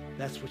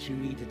 that's what you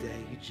need today.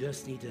 You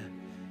just need to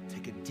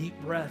take a deep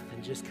breath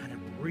and just kind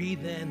of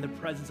breathe in the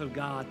presence of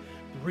God.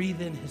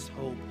 Breathe in his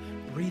hope.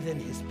 Breathe in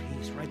his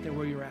peace right there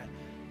where you're at.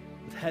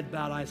 With head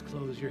bowed, eyes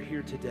closed, you're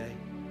here today.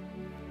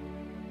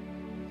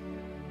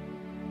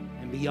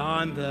 And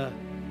beyond the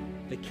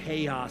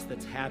chaos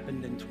that's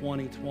happened in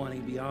 2020,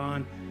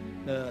 beyond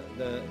the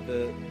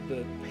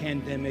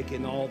pandemic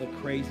and all the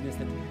craziness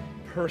that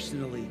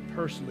personally,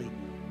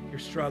 you're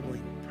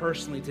struggling.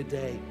 Personally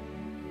today,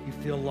 you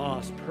feel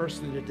lost.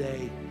 Personally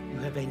today, you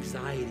have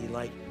anxiety,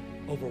 like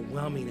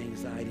overwhelming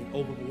anxiety,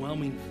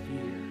 overwhelming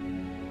fear.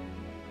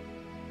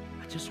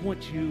 I just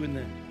want you in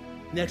the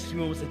next few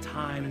moments of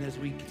time, and as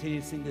we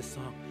continue to sing this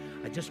song,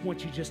 I just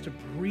want you just to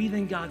breathe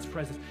in God's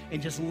presence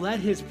and just let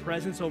his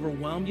presence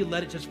overwhelm you.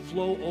 Let it just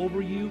flow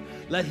over you.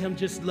 Let him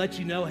just let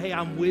you know, hey,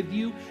 I'm with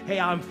you. Hey,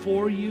 I'm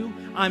for you.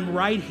 I'm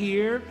right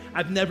here.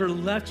 I've never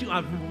left you.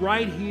 I'm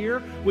right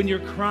here. When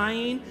you're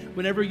crying,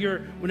 whenever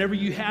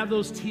you have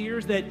those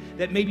tears that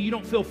maybe you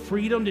don't feel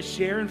freedom to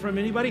share in front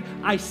of anybody,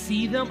 I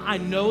see them. I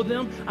know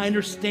them. I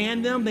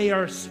understand them. They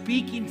are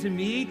speaking to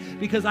me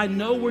because I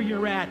know where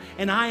you're at,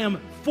 and I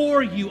am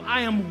for you.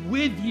 I am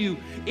with you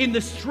in the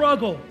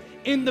struggle,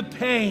 in the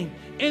pain,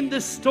 in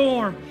the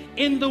storm,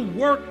 in the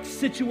work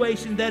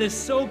situation that is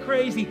so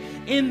crazy,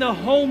 in the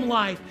home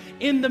life,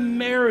 in the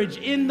marriage,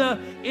 in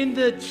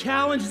the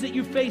challenges that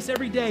you face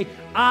every day.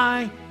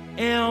 I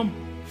am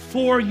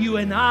for you,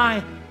 and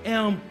I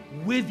am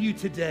with you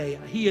today.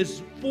 He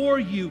is for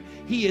you.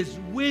 He is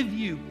with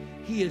you.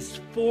 He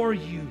is for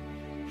you.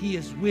 He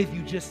is with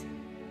you. Just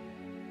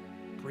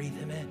breathe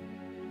him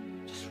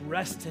in. Just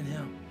rest in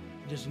him.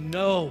 Just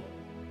know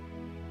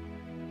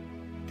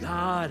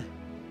God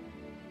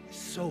is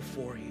so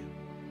for you.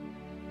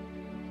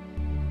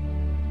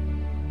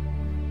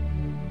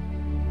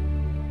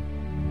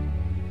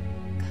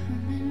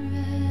 Come and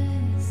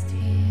rest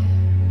here.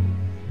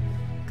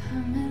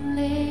 Come and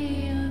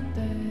lay your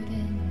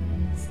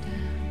burdens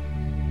down.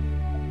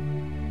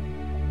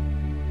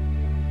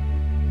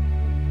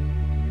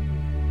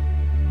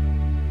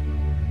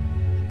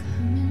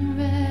 Come and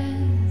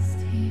rest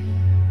here.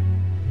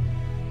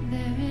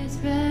 There is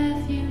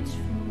refuge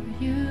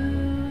for you.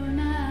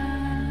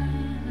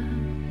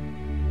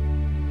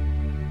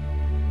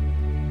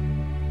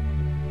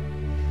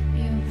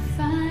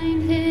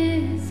 Find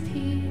his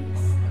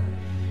peace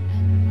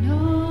and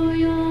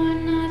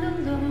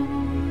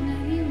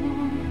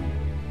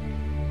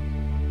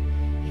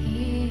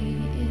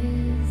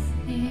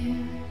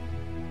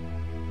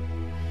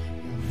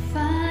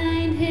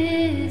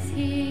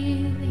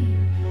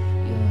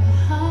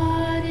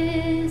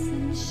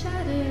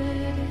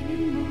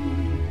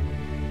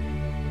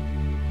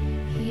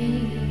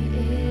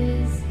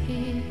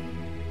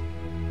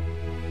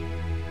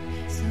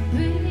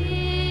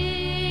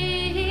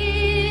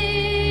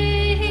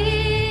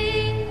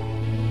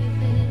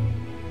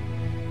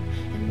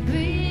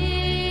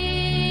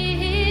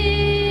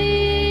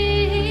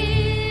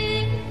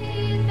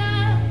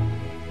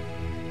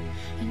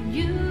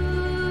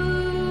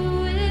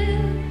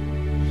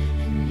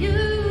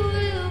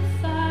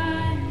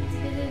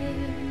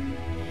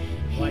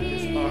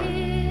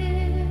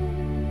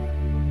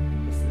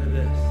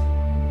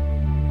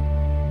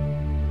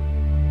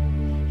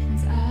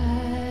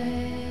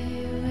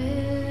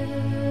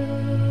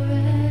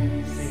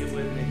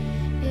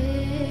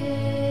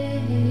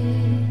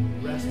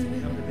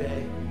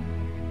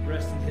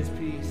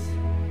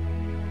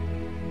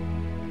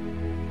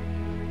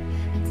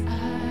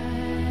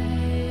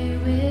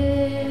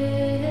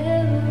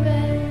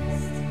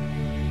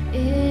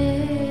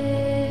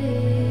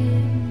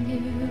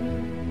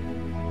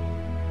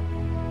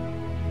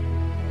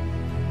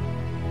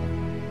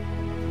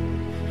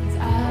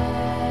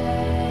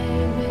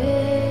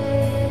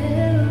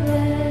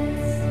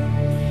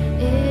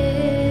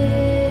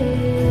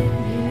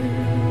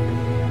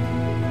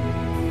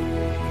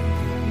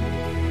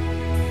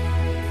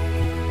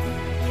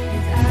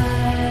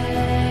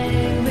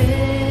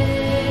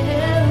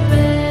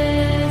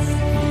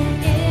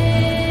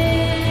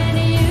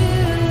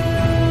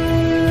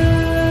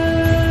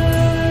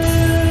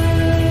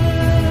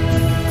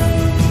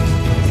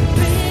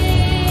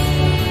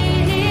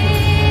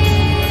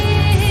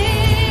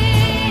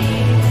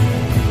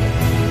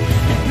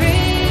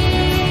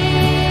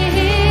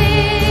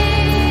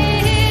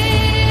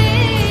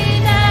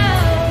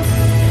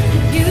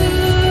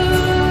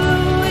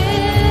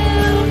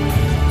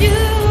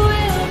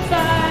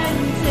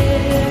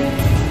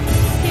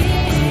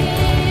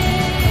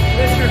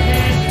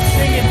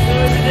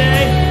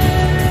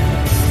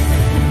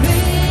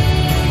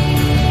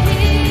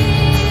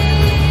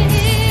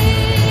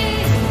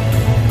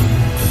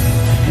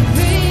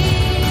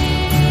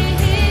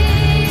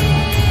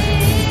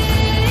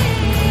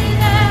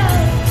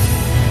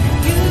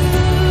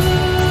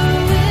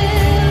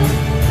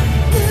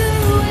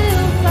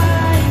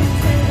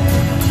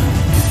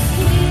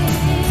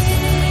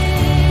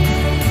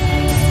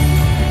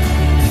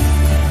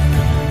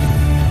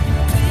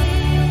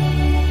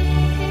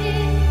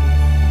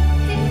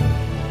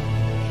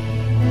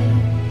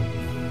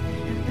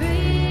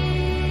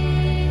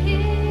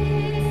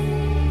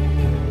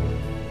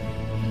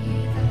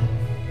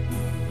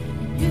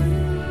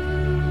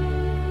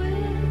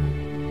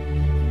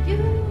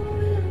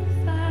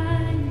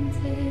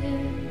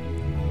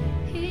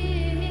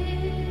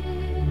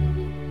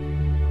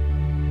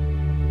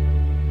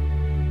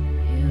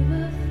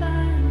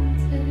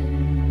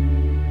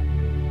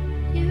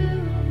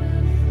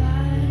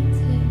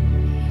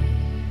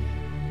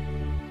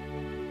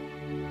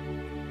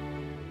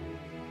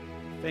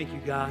Thank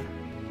you, God.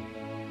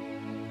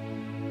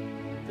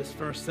 This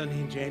first Sunday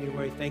in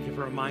January, thank you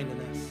for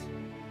reminding us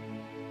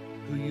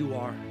who you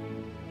are.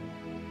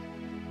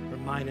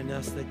 Reminding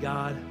us that,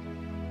 God,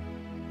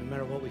 no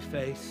matter what we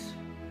face,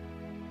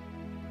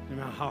 no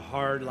matter how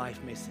hard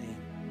life may seem,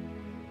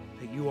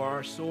 that you are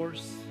our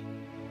source.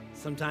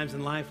 Sometimes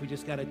in life, we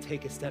just got to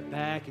take a step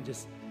back and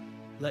just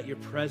let your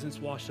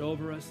presence wash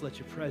over us. Let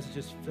your presence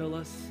just fill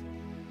us.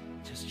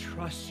 Just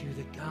trust you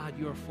that, God,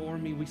 you are for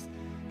me.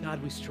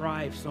 God, we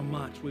strive so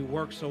much. We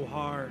work so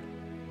hard.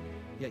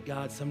 Yet,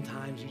 God,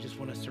 sometimes you just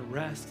want us to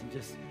rest and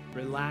just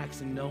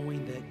relax in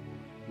knowing that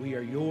we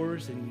are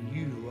yours and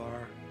you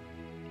are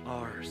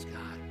ours,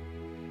 God.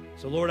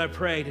 So, Lord, I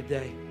pray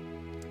today.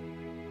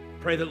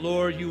 Pray that,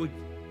 Lord, you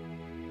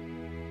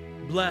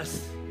would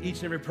bless each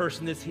and every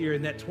person that's here,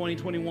 and that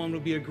 2021 will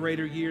be a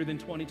greater year than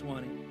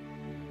 2020.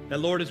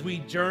 That, Lord, as we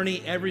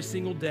journey every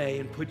single day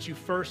and put you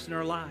first in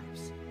our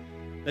lives,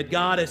 that,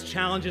 God, as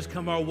challenges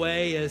come our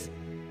way, as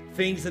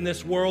things in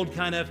this world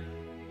kind of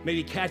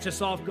maybe catch us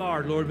off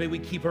guard, Lord, may we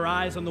keep our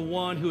eyes on the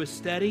one who is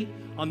steady,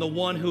 on the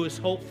one who is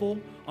hopeful,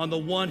 on the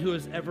one who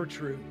is ever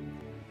true.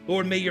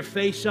 Lord, may your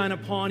face shine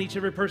upon each and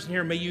every person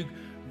here. May you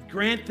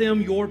grant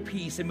them your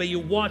peace, and may you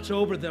watch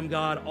over them,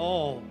 God,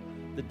 all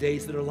the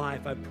days of their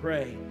life. I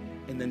pray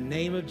in the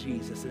name of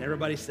Jesus. And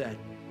everybody said,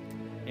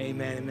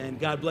 amen, amen.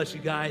 God bless you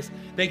guys.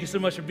 Thank you so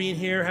much for being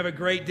here. Have a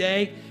great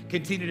day.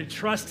 Continue to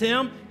trust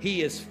him.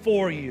 He is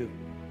for you.